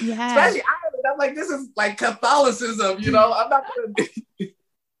 especially Ireland. I'm like, this is like Catholicism, you know, I'm not going to be,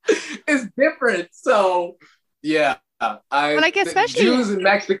 it's different. So yeah, like, especially Jews and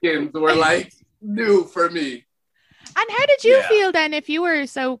Mexicans were like new for me. And how did you feel then, if you were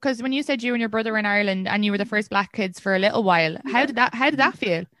because when you said you and your brother were in Ireland and you were the first Black kids for a little while, how did that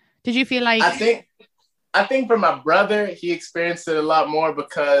feel? Did you feel like, I think for my brother, he experienced it a lot more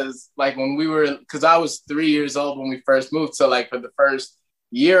because like because I was 3 years old when we first moved. So like for the first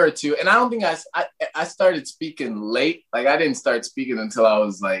year or two, and I don't think I started speaking late. Like I didn't start speaking until I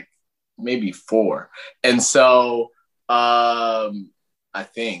was like maybe 4. And so I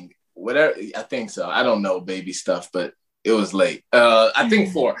think so. I don't know baby stuff, but it was late. I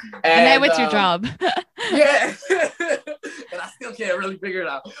think 4. And now it's your job. Yeah. And I still can't really figure it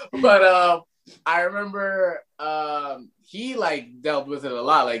out. But I remember he like dealt with it a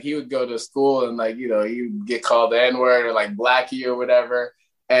lot. Like he would go to school and like, you know, he would get called the N-word or like Blackie or whatever.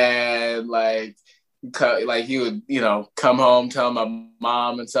 And like he would, you know, come home, tell my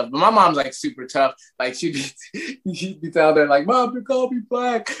mom and stuff. But my mom's like super tough. Like she'd be telling her like, Mom, you call me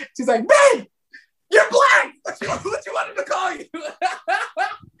Black. She's like, Ben, you're Black. What you wanted to call you?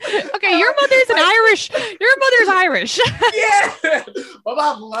 Okay, your mother's Irish. Yeah. My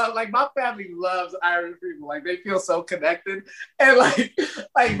mom my family loves Irish people. Like they feel so connected. And like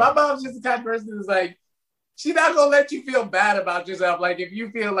my mom's just the kind of person who's like, she's not gonna let you feel bad about yourself. Like if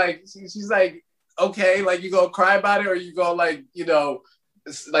you feel like she's like, okay, like you gonna cry about it or you gonna like, you know,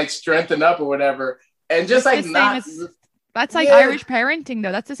 like strengthen up or whatever. And just like not. That's like Irish parenting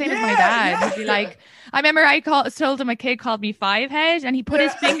though. That's the same as my dad. He'd be like, I remember I told him a kid called me Five Head, and he put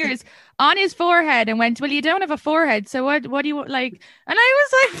his fingers on his forehead and went, well, you don't have a forehead, so what do you like? And I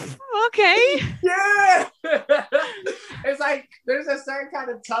was like, okay. Yeah. It's like there's a certain kind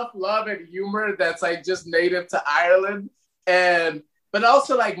of tough love and humor that's like just native to Ireland. But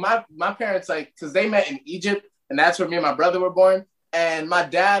also like my parents, like, because they met in Egypt, and that's where me and my brother were born. And my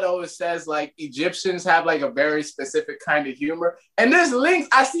dad always says like Egyptians have like a very specific kind of humor. And there's links.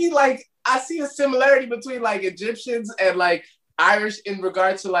 I see a similarity between like Egyptians and like Irish in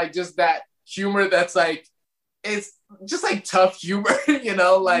regard to like just that humor that's like, it's just like tough humor, you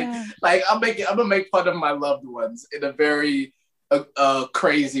know, like I'm gonna make fun of my loved ones in a very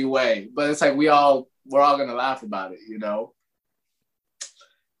crazy way. But it's like we're all gonna laugh about it, you know.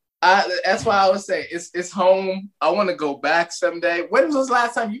 That's why I always say it's home. I want to go back someday. When was the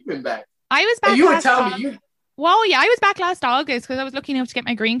last time you've been back? I was back. You were telling me Well, yeah, I was back last August because I was lucky enough to get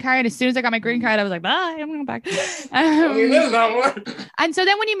my green card. As soon as I got my green card, I was like, bye, I'm going back. And so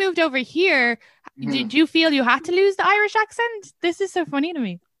then when you moved over here, did you feel you had to lose the Irish accent? This is so funny to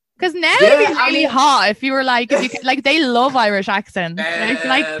me. Because now it'd be really hot if you were like, like they love Irish accents.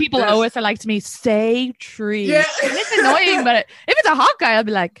 Like people always are like to me, say tree. Yeah. And it's annoying, but if it's a hot guy, I'll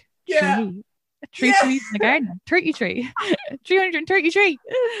be like, tree. Trees in the garden. 33. 333.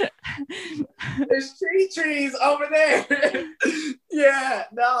 There's trees over there. Yeah,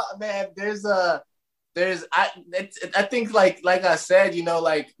 no, man. I think like I said, you know,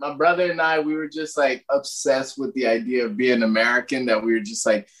 like my brother and I, we were just like obsessed with the idea of being American. That we were just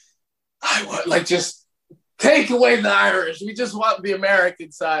like, I want like just take away the Irish. We just want the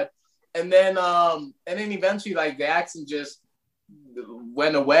American side. And then eventually like the accent just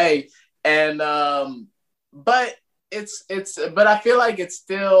went away. And but I feel like it's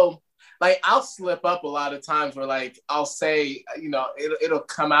still like I'll slip up a lot of times where like I'll say, you know, it'll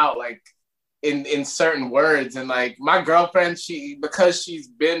come out like in certain words. And like my girlfriend, because she's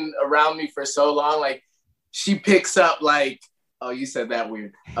been around me for so long, like she picks up like, oh, you said that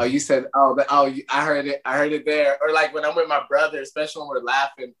weird. Oh, you said, I heard it there. Or like when I'm with my brother, especially when we're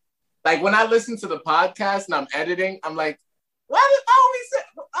laughing, like when I listen to the podcast and I'm editing, I'm like,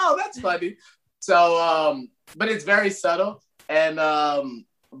 that's funny. So, but it's very subtle. And,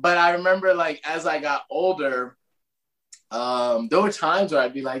 but I remember like, as I got older, there were times where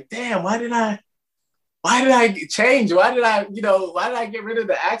I'd be like, damn, why did I change? Why did I get rid of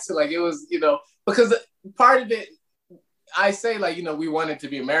the accent? Like it was, you know, because part of it, I say like, you know, we wanted to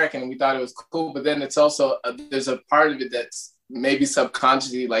be American and we thought it was cool, but then it's also, there's a part of it that's maybe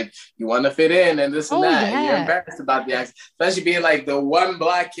subconsciously like you want to fit in and this and that. Yeah. And you're embarrassed about the accent, especially being like the one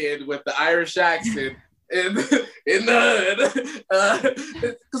black kid with the Irish accent in the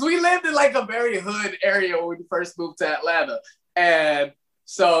because we lived in like a very hood area when we first moved to Atlanta. And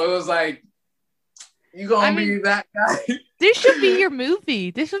so it was like, you gonna be that guy? This should be your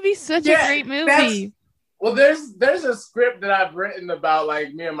movie. This would be such a great movie. Well, there's a script that I've written about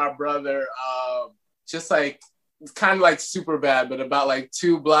like me and my brother, just like it's kind of like Superbad, but about like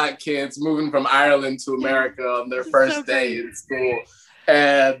two black kids moving from Ireland to America on their first day in school.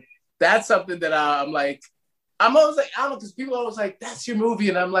 And that's something that I'm always like, I don't know, because people are always like, that's your movie.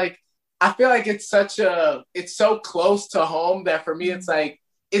 And I'm like, I feel like it's so close to home that for me, it's like,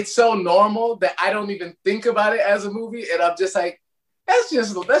 it's so normal that I don't even think about it as a movie. And I'm just like, that's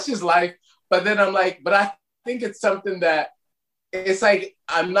just life. But then I'm like, but I think it's something that it's like,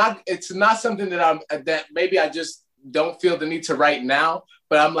 it's not something that maybe I just don't feel the need to write now,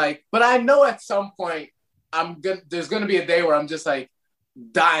 but I'm like, but I know at some point there's going to be a day where I'm just like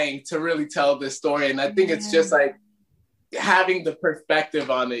dying to really tell this story. And I think it's just like having the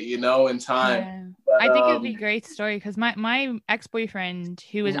perspective on it, you know, in time. Yeah. But, I think it would be a great story because my ex-boyfriend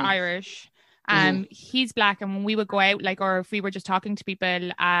who is Irish, he's black, and when we would go out, like, or if we were just talking to people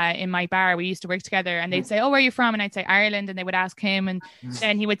in my bar, we used to work together, and they'd say, oh, where are you from? And I'd say Ireland, and they would ask him, and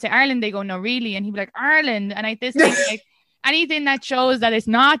then he would say Ireland. They go, no, really? And he'd be like, Ireland. And this thing, like anything that shows that it's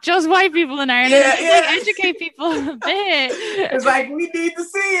not just white people in Ireland, like, educate people a bit. It's like, we need to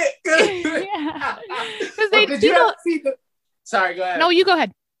see it. Yeah, because Sorry, go ahead. No, you go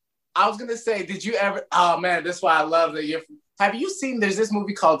ahead. I was gonna say, did you ever? Oh man, that's why I love that have you seen? There's this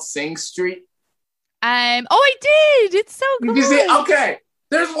movie called Sing Street. Oh, I did. It's so cool. Did you see? Okay,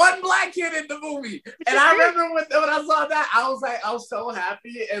 there's one black kid in the movie, and I remember when I saw that, I was so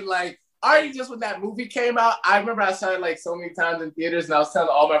happy, and like already just when that movie came out, I remember I saw it like so many times in theaters, and I was telling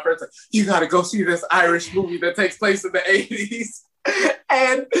all my friends like, you gotta go see this Irish movie that takes place in the 80s,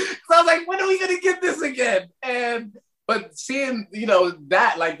 and so I was like, when are we gonna get this again? But seeing, you know,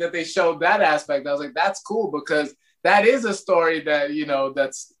 that they showed that aspect, I was like, that's cool, because that is a story that, you know,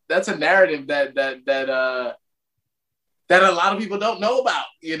 that's a narrative that a lot of people don't know about,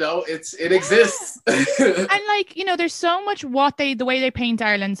 you know, it exists. And like, you know, there's so much the way they paint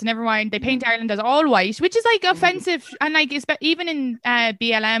Ireland, so never mind, they paint Ireland as all white, which is like offensive. And like, even in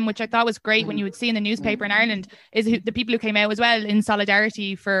BLM, which I thought was great when you would see in the newspaper in Ireland, is the people who came out as well in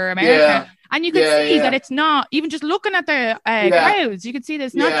solidarity for America. And you could see that it's not, even just looking at the crowds, you could see that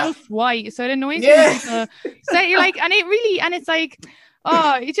it's not just white. So it annoys me when people say, you're like, and it really, and it's like,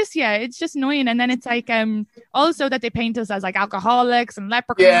 oh, it's just annoying. And then it's like, also that they paint us as like alcoholics and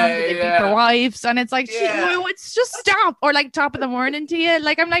leprechauns, they beat their wives, and it's like, it's just stop. Or like Top of the Morning to you.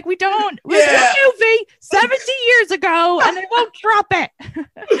 Like, I'm like, we don't. It was a movie 70 years ago, and they won't drop it.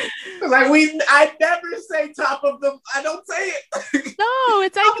 Like I never say top of the. I don't say it. No,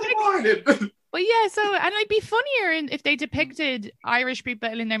 it's Top of the morning. Well, yeah, so, and it'd be funnier if they depicted Irish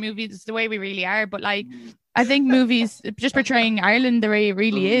people in their movies the way we really are, but like, I think movies just portraying Ireland the way it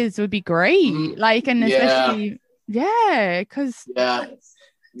really is would be great. Like, and especially, because...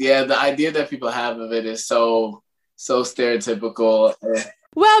 Yeah, the idea that people have of it is so stereotypical.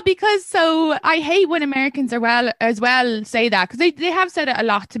 Well, because so I hate when Americans say that, because they have said it a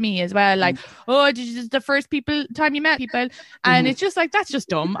lot to me as well. Like, oh, this is the first time you met people, and it's just like, that's just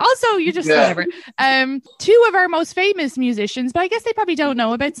dumb. Also, you just whatever. Two of our most famous musicians, but I guess they probably don't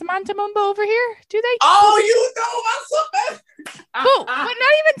know about Samantha Mumbo over here, do they? Oh, you know about Samantha? But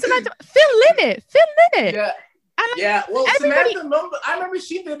not even Samantha. Phil Lynott. Yeah. Well, Samantha Mumbo, I remember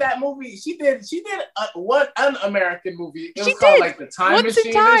she did that movie. She did an American movie. It was called like The Time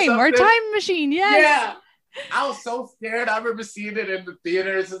Machine or Time Machine. Yeah. I was so scared. I remember seeing it in the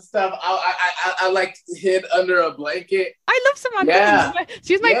theaters and stuff. I like hid under a blanket. I love Samantha. Yeah.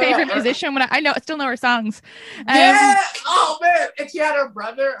 She's my favorite musician. When I still know her songs. Oh man! And she had her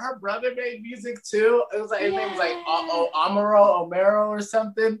brother. Her brother made music too. It was like his name was like Omero or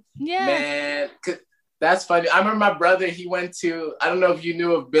something. Yeah. Man. That's funny. I remember my brother, he went to, I don't know if you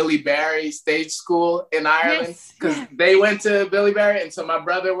knew of Billy Barry Stage School in Ireland, because they went to Billy Barry. And so my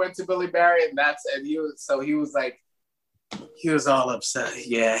brother went to Billy Barry, and he was all upset.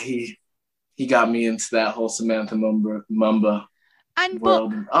 Yeah, he got me into that whole Samantha Mumba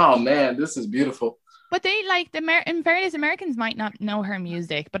world. Oh man, this is beautiful. But they in fairness, Americans might not know her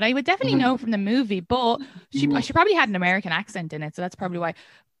music, but I would definitely know from the movie. But she probably had an American accent in it, so that's probably why.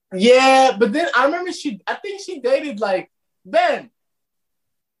 Yeah, but then I remember I think she dated like Ben.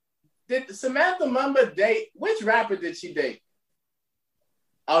 Did Samantha Mumba date, which rapper did she date?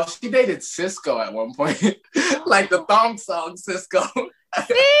 Oh, she dated Cisco at one point. Like the thong song Cisco.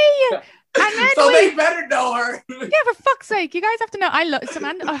 See? And then so they better know her. Yeah, for fuck's sake. You guys have to know. I love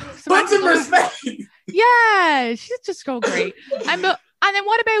Samantha. Put some respect. Yeah, she's just so great. And then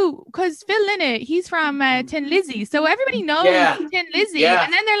what about, because Phil Lynott, he's from Tin Lizzy, so everybody knows Tin Lizzy,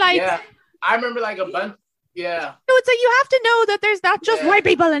 and then they're like... Yeah, I remember like a bunch, So it's like, you have to know that there's not just white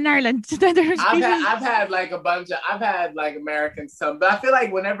people in Ireland. I've had like Americans, but I feel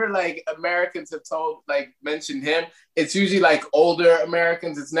like whenever like Americans have mentioned him, it's usually like older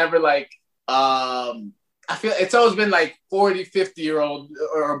Americans. It's never like, I feel it's always been like 40, 50-year-old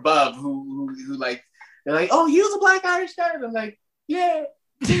or above who like, they're like, oh, he was a Black Irish guy? And I'm like, yeah,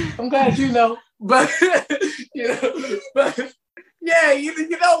 I'm glad you know, but you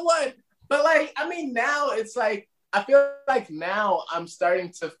know what? But like, I mean, now it's like, I feel like now I'm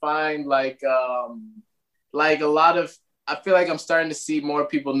starting to find like a lot of, I feel like I'm starting to see more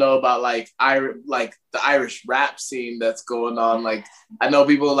people know about like the Irish rap scene that's going on. Like, I know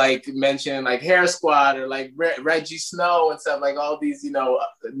people like mention like Hair Squad or like Reggie Snow and stuff, like all these,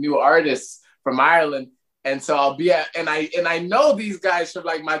 new artists from Ireland. And so I'll be and I know these guys from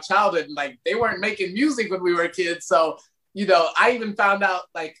like my childhood, and like they weren't making music when we were kids. So, I even found out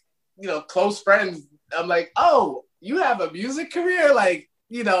like, close friends, I'm like, oh, you have a music career? Like,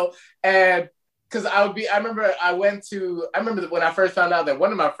 and because I remember when I first found out that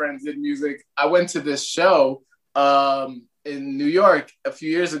one of my friends did music, I went to this show in New York a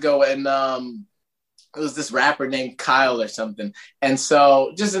few years ago, and it was this rapper named Kyle or something. And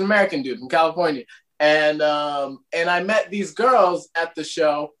so just an American dude from California. And I met these girls at the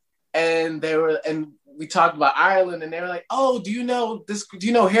show, and we talked about Ireland, and they were like, oh, do you know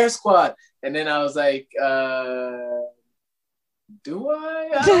Hair Squad? And then I was like, do I?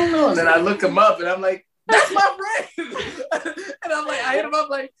 I don't know. And then I look him up, and I'm like, that's my friend. And I'm like, I hit him up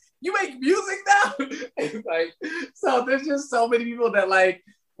like, you make music now? And like, so there's just so many people that like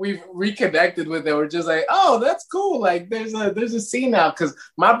we've reconnected with that. We're just like, oh, that's cool. Like there's a scene now, because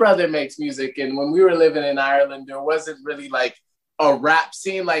my brother makes music, and when we were living in Ireland, there wasn't really like a rap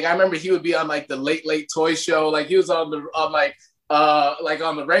scene. Like I remember he would be on like the Late Toy Show, like he was on the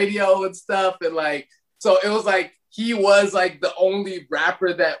radio and stuff, and like so it was like he was like the only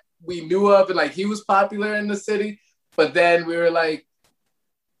rapper that we knew of, and like he was popular in the city. But then we were like,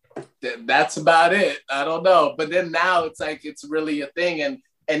 that's about it. I don't know. But then now it's like it's really a thing, and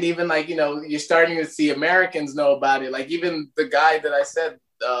And even like, you know, you're starting to see Americans know about it. Like even the guy that I said,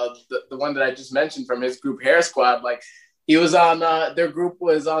 the one that I just mentioned from his group Hair Squad, like he was on, their group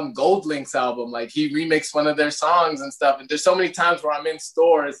was on Gold Link's album. Like he remixed one of their songs and stuff. And there's so many times where I'm in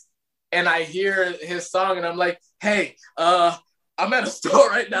stores and I hear his song and I'm like, hey, I'm at a store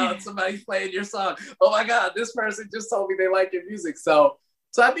right now and somebody's playing your song. Oh my God, this person just told me they like your music. So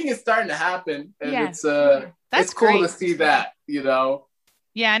I think it's starting to happen. And it's cool great to see that, you know.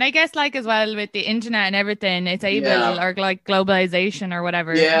 Yeah, and I guess like as well with the internet and everything, it's able or like globalization or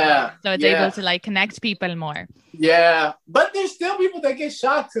whatever. Yeah. So it's able to like connect people more. Yeah, but there's still people that get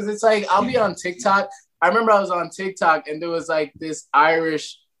shocked because it's like I'll be on TikTok. I remember I was on TikTok and there was like this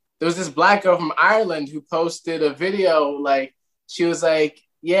black girl from Ireland who posted a video. Like she was like,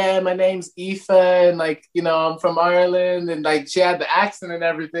 yeah, my name's Aoife and like, you know, I'm from Ireland, and like she had the accent and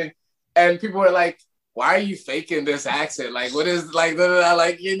everything. And people were like, why are you faking this accent? Like, what is like,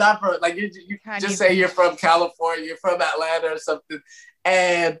 like you're not from, like, you just say you're from California, you're from Atlanta or something.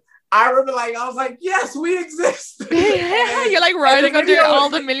 And I remember like, I was like, yes, we exist. You're like writing under all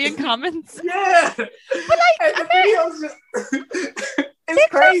the million comments. Yeah. But like, the videos just, it's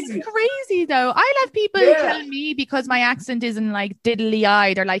crazy though. I love people telling me because my accent isn't like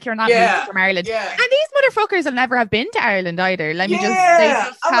diddly-eyed or like you're not from Ireland. Yeah. And these motherfuckers will never have been to Ireland either. Let me they just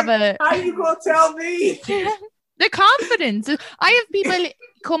have like, how you gonna tell me? The confidence. I have people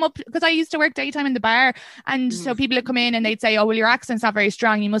come up because I used to work daytime in the bar, and so people would come in and they'd say, oh well, your accent's not very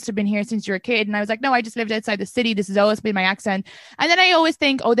strong, you must have been here since you were a kid. And I was like, no, I just lived outside the city, this has always been my accent. And then I always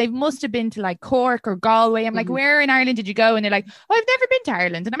think, oh, they must have been to like Cork or Galway. I'm like, where in Ireland did you go? And they're like, oh, I've never been to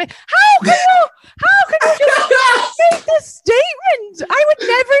Ireland. And I'm like, how can you just make this statement? I would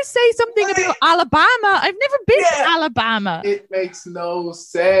never say something about Alabama. I've never been to Alabama. It makes no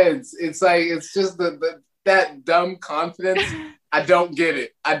sense. It's like, it's just that dumb confidence. I don't get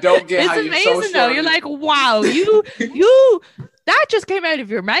it. I don't get how you're so sure. Though. You're like, wow, you that just came out of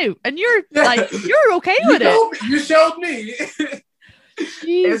your mouth, and you're like, you're okay with it. You showed me.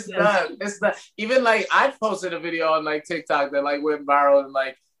 It's done. It's done. Even like I posted a video on like TikTok that like went viral, and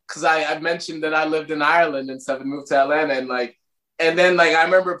like because I mentioned that I lived in Ireland and stuff and moved to Atlanta, and then like I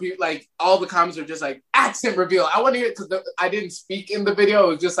remember people like all the comments were just like accent reveal. I want to hear it because I didn't speak in the video.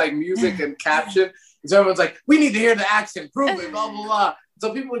 It was just like music and caption. So everyone's like, we need to hear the accent, prove it, blah, blah, blah.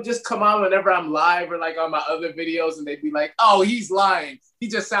 So people would just come on whenever I'm live or like on my other videos and they'd be like, oh, he's lying. He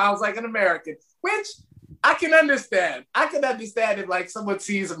just sounds like an American, which I can understand. I can understand if like someone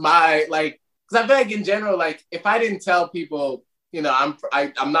sees my, like, because I feel like in general, like if I didn't tell people, you know, I'm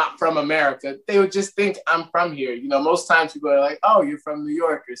not from America, they would just think I'm from here. You know, most times people are like, oh, you're from New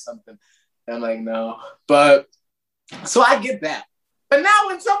York or something. And I'm like, no. But so I get that. But now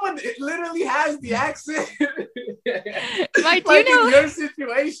when someone literally has the accent, like in your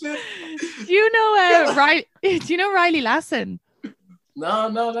situation. Do you know Riley Lassen?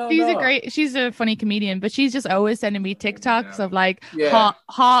 No. She's a funny comedian, but she's just always sending me TikToks of like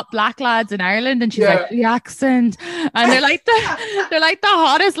hot black lads in Ireland, and she's like, the accent, and they're like the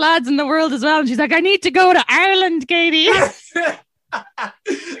hottest lads in the world as well. And she's like, I need to go to Ireland, Katie.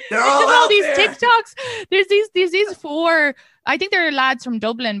 They're all these there. TikToks. There's these four. I think they're lads from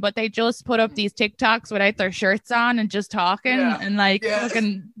Dublin, but they just put up these TikToks without their shirts on and just talking, and like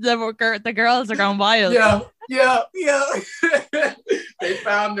fucking the girls are going wild. Yeah. They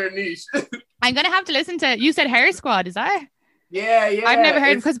found their niche. I'm gonna have to listen to. You said Hair Squad, is that? Yeah. I've never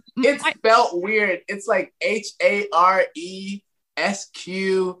heard because it's spelled weird. It's like HARESQUEAD.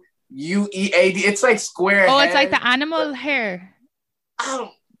 It's like square. Oh, it's like the animal hair. I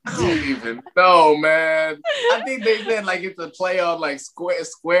don't even know, man. I think they said like it's a play on like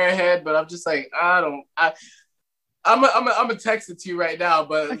square head, but I'm just like, I'm gonna text it to you right now.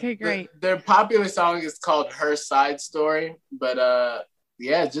 But okay, great. Their popular song is called Her Side Story. But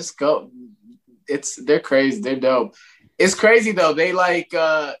just go. They're crazy. They're dope. It's crazy though. They like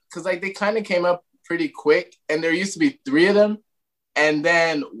because like they kind of came up pretty quick, and there used to be 3 of them, and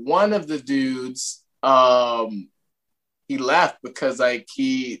then one of the dudes he left because like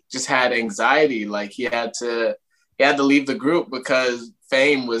he just had anxiety. Like he had to leave the group because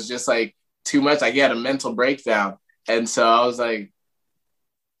fame was just like too much. Like he had a mental breakdown. And so I was like,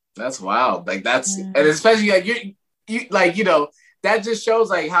 that's wild. Like that's, and especially like you like, you know, that just shows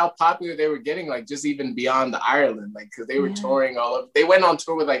like how popular they were getting, like just even beyond the Ireland, like, cause they were touring they went on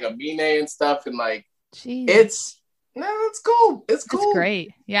tour with like Amine and stuff. And like, it's cool. It's cool. It's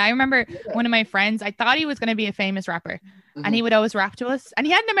great. Yeah. I remember one of my friends, I thought he was going to be a famous rapper. And he would always rap to us, and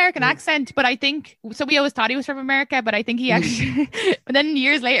he had an American accent, but I think so. We always thought he was from America, but I think he actually. But then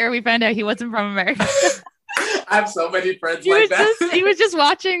years later, we found out he wasn't from America. I have so many friends he like was that. he was just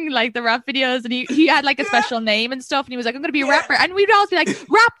watching like the rap videos, and he had like a special name and stuff, and he was like, I'm gonna be a rapper, and we'd always be like,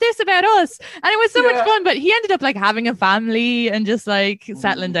 rap this about us, and it was so much fun. But he ended up like having a family and just like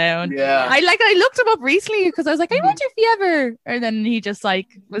settling down. I looked him up recently because I was like, I wonder if he ever, and then he just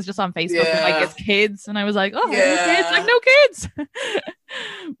like was just on Facebook with like his kids, and I was like, oh, no kids, like no kids.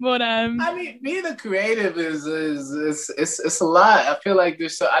 But I mean, being a creative is it's a lot. I feel like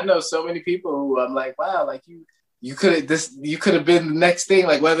I know so many people who I'm like, wow, like you could have been the next thing,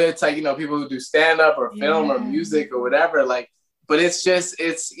 like whether it's like, you know, people who do stand up or film or music or whatever, like, but it's just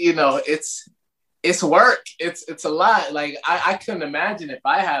you know, it's work. It's a lot. Like I couldn't imagine if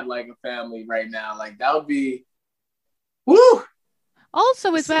I had like a family right now, like that would be woo.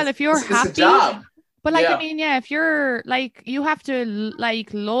 Also as well, if you're happy, it's a job. But like, I mean, if you're like, you have to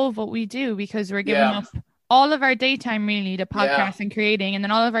like love what we do, because we're giving up all of our daytime really to podcast and creating, and then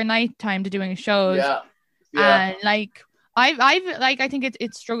all of our nighttime to doing shows. And like, I've like, I think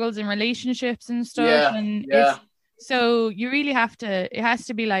it struggles in relationships and stuff. So you really have to, it has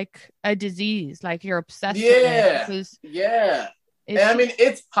to be like a disease, like you're obsessed with it. And I mean,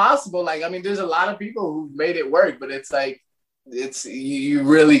 it's possible. Like, I mean, there's a lot of people who've made it work, but it's like, you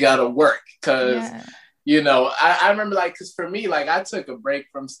really gotta work, because you know, I remember like, because for me, like I took a break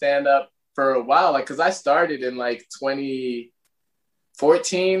from stand-up for a while, like because I started in like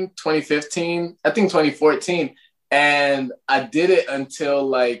 2015, I think 2014, and I did it until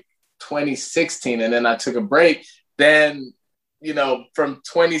like 2016, and then I took a break. Then, you know, from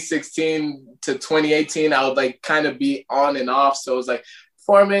 2016 to 2018, I would like kind of be on and off, so it was like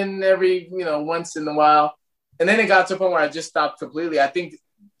performing every, you know, once in a while. And then it got to a point where I just stopped completely. I think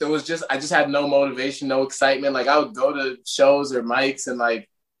I just had no motivation, no excitement. Like I would go to shows or mics and like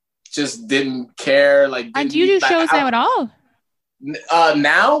just didn't care. Like, and do you do shows now at all?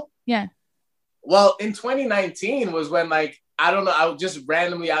 Now? Yeah. Well, in 2019 was when like, I don't know, I was just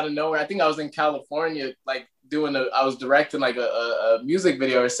randomly out of nowhere. I think I was in California, like I was directing like a music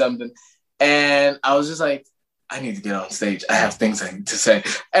video or something. And I was just like, I need to get on stage. I have things I need to say.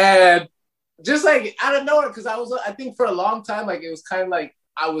 And just like out of nowhere, because I think for a long time, like it was kind of like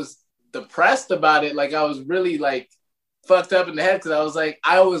I was depressed about it. Like I was really like fucked up in the head, because I was like,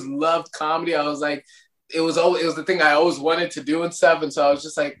 I always loved comedy. I was like, it was the thing I always wanted to do and stuff. And so I was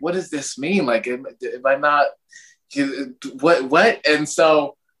just like, what does this mean? Like, am I not, what? And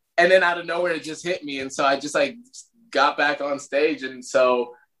then out of nowhere, it just hit me. And so I just like got back on stage. And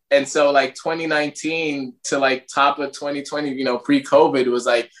so like 2019 to like top of 2020, you know, pre-COVID was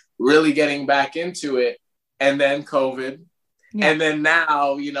like, really getting back into it, and then COVID, and then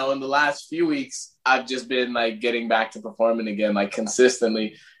now, you know, in the last few weeks, I've just been like getting back to performing again, like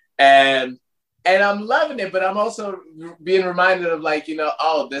consistently, and I'm loving it. But I'm also being reminded of like, you know,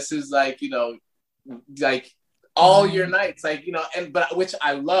 oh, this is like, you know, like all your nights, like, you know, but which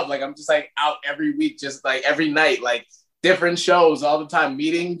I love. Like I'm just like out every week, just like every night, like different shows all the time,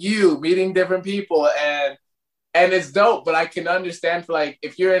 meeting different people, and it's dope. But I can understand for like,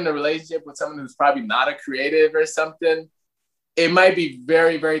 if you're in a relationship with someone who's probably not a creative or something, it might be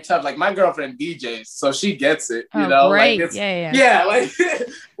very, very tough. Like my girlfriend DJs, so she gets it, you know? Great. Like like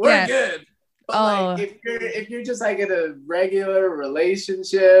we're good. But like if you're just like in a regular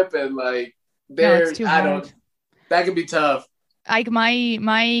relationship and like that could be tough. Like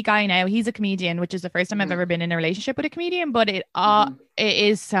my guy now, he's a comedian, which is the first time I've ever been in a relationship with a comedian, but it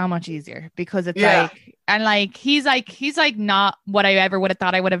is so much easier, because it's like, and like he's like not what I ever would have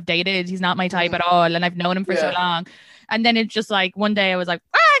thought I would have dated. He's not my type at all, and I've known him for so long. And then it's just like one day I was like,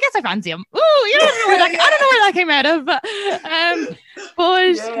 I guess I fancy him. Ooh, you don't know where that, I don't know where that came out of.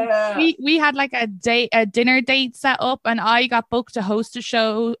 But we had like a dinner date set up, and I got booked to host a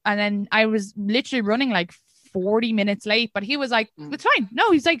show, and then I was literally running like 40 minutes late, but he was like, it's fine.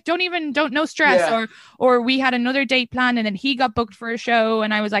 No, he's like, no stress. Or we had another date planned, and then he got booked for a show,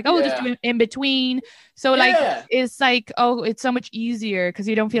 and I was like, we'll just do it in between. So like, it's like, it's so much easier, because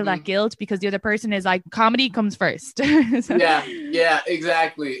you don't feel that guilt, because the other person is like, comedy comes first. So. Yeah,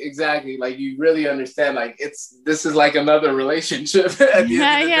 exactly. Like you really understand, like this is like another relationship at the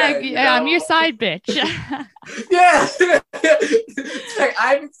end of the day, you know? I'm your side bitch. It's like,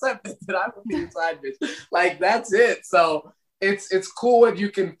 I've accepted that I will be your side bitch. Like that's it. So it's cool when you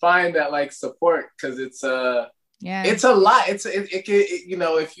can find that like support, because it's a lot. It can, you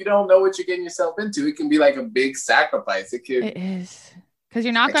know, if you don't know what you're getting yourself into, it can be like a big sacrifice. It is, because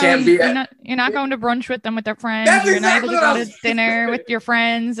you're not going to brunch with them with their friends. You're not able to go to dinner with your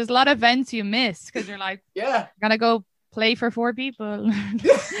friends. There's a lot of events you miss, because you're like, gotta go play for 4 people. And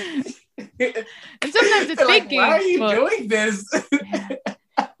sometimes it's big gigs. Why are you doing this?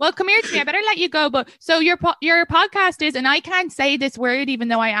 Well, come here to me. I better let you go. But so your podcast is, and I can't say this word even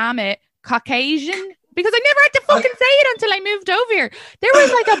though I am it, Caucasian, because I never had to fucking say it until I moved over here. There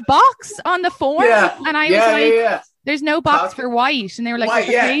was like a box on the form, and I was like, "There's no box for white," and they were like, white,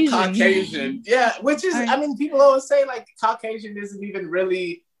 Caucasian. Caucasian, which is, I mean, people always say like Caucasian isn't even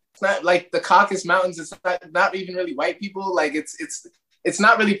really. It's not like the Caucasus Mountains. It's not even really white people. Like it's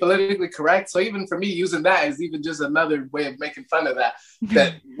not really politically correct. So even for me, using that is even just another way of making fun of that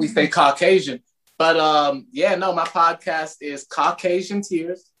we say Caucasian. But my podcast is Caucasian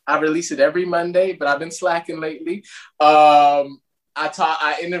Tears. I release it every Monday, but I've been slacking lately. I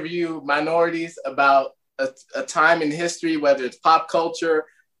interview minorities about a time in history, whether it's pop culture,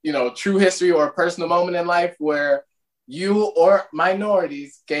 true history, or a personal moment in life where you or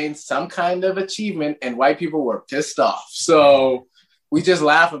minorities gained some kind of achievement and white people were pissed off. So we just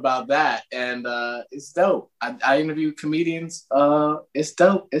laugh about that, and it's dope. I interview comedians. It's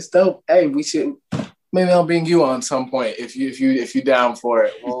dope. Hey, we should. Maybe I'll bring you on some point if you down for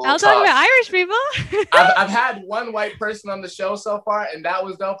it. I'll talk about Irish people. I've had one white person on the show so far, and that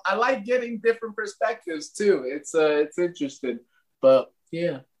was dope. I like getting different perspectives too. It's interesting, but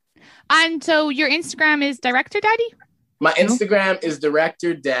yeah. And so your Instagram is Director Daddy? My Instagram is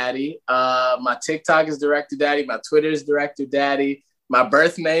Director Daddy. My TikTok is Director Daddy. My Twitter is Director Daddy. My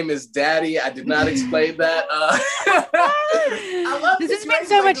birth name is Daddy. I did not explain that. I love this has been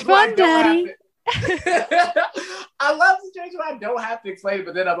so much fun, Daddy. I love the situation where I don't have to explain it,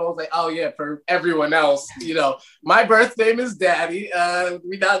 but then I'm always like, oh yeah, for everyone else, my birth name is Daddy.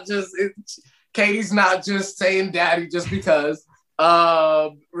 Katie's not just saying Daddy just because.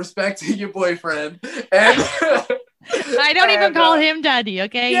 Respecting your boyfriend, and I don't even call him Daddy.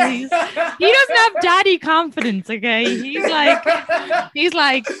 Okay, yeah. He doesn't have daddy confidence. Okay, he's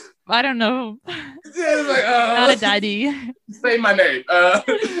like I don't know. Not a daddy. Say my name.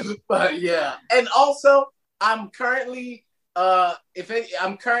 But yeah, and also I'm currently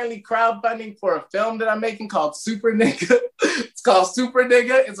crowdfunding for a film that I'm making called Super Nigga. It's called Super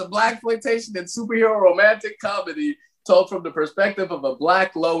Nigga. It's a blaxploitation and superhero romantic comedy told from the perspective of a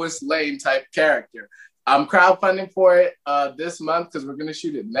Black Lois Lane type character. I'm crowdfunding for it this month because we're going to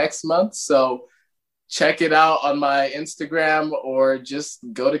shoot it next month. So check it out on my Instagram or just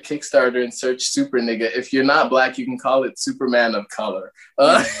go to Kickstarter and search Super Nigga. If you're not Black, you can call it Superman of Color.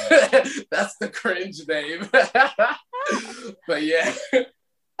 That's the cringe name. But yeah.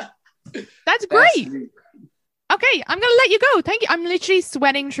 That's great. Okay, I'm going to let you go. Thank you. I'm literally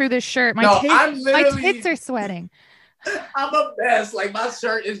sweating through this shirt. My tits are sweating. I'm a mess. Like my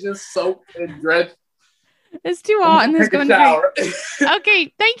shirt is just soaked and drenched. It's too hot and it's going to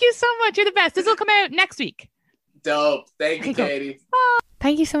Okay, thank you so much. You're the best. This will come out next week. Dope. Thank you, Katie. Bye.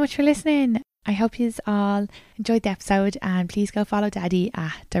 Thank you so much for listening. I hope you all enjoyed the episode, and please go follow Daddy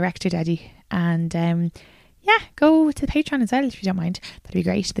at Director Daddy, and go to the Patreon as well if you don't mind. That'd be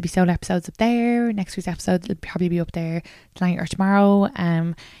great. There'll be solo episodes up there. Next week's episode will probably be up there tonight or tomorrow.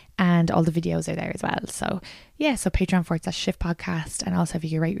 And all the videos are there as well. So Patreon/Shift Podcast. And also if you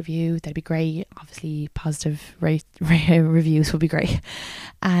could rate review, that'd be great. Obviously positive reviews would be great.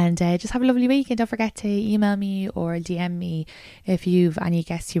 And just have a lovely week, and don't forget to email me or DM me if you've any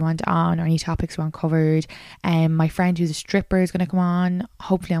guests you want on or any topics you want covered. My friend who's a stripper is going to come on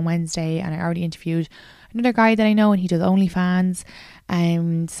hopefully on Wednesday, and I already interviewed another guy that I know, and he does OnlyFans.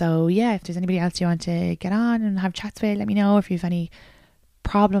 So yeah, if there's anybody else you want to get on and have chats with, let me know. If you have any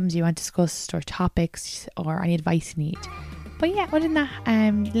problems you want discussed or topics or any advice you need. But yeah, other than that,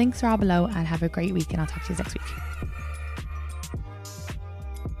 links are all below, and have a great week, and I'll talk to you next week.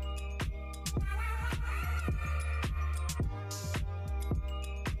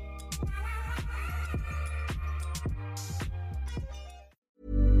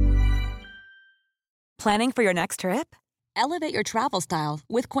 Planning for your next trip? Elevate your travel style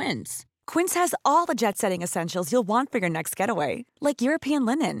with Quince. Quince has all the jet-setting essentials you'll want for your next getaway, like European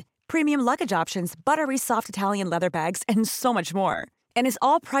linen, premium luggage options, buttery soft Italian leather bags, and so much more. And is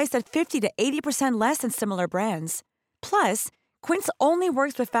all priced at 50 to 80% less than similar brands. Plus, Quince only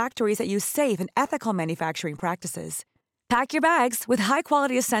works with factories that use safe and ethical manufacturing practices. Pack your bags with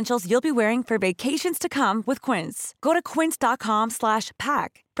high-quality essentials you'll be wearing for vacations to come with Quince. Go to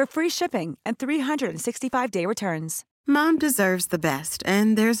quince.com/pack for free shipping and 365-day returns. Mom deserves the best,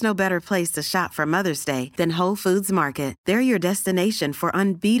 and there's no better place to shop for Mother's Day than Whole Foods Market. They're your destination for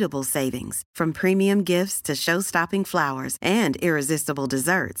unbeatable savings, from premium gifts to show-stopping flowers and irresistible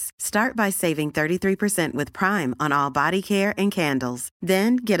desserts. Start by saving 33% with Prime on all body care and candles.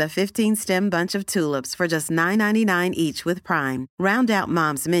 Then get a 15-stem bunch of tulips for just $9.99 each with Prime. Round out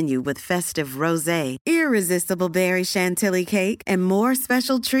Mom's menu with festive rosé, irresistible berry chantilly cake, and more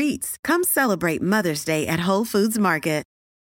special treats. Come celebrate Mother's Day at Whole Foods Market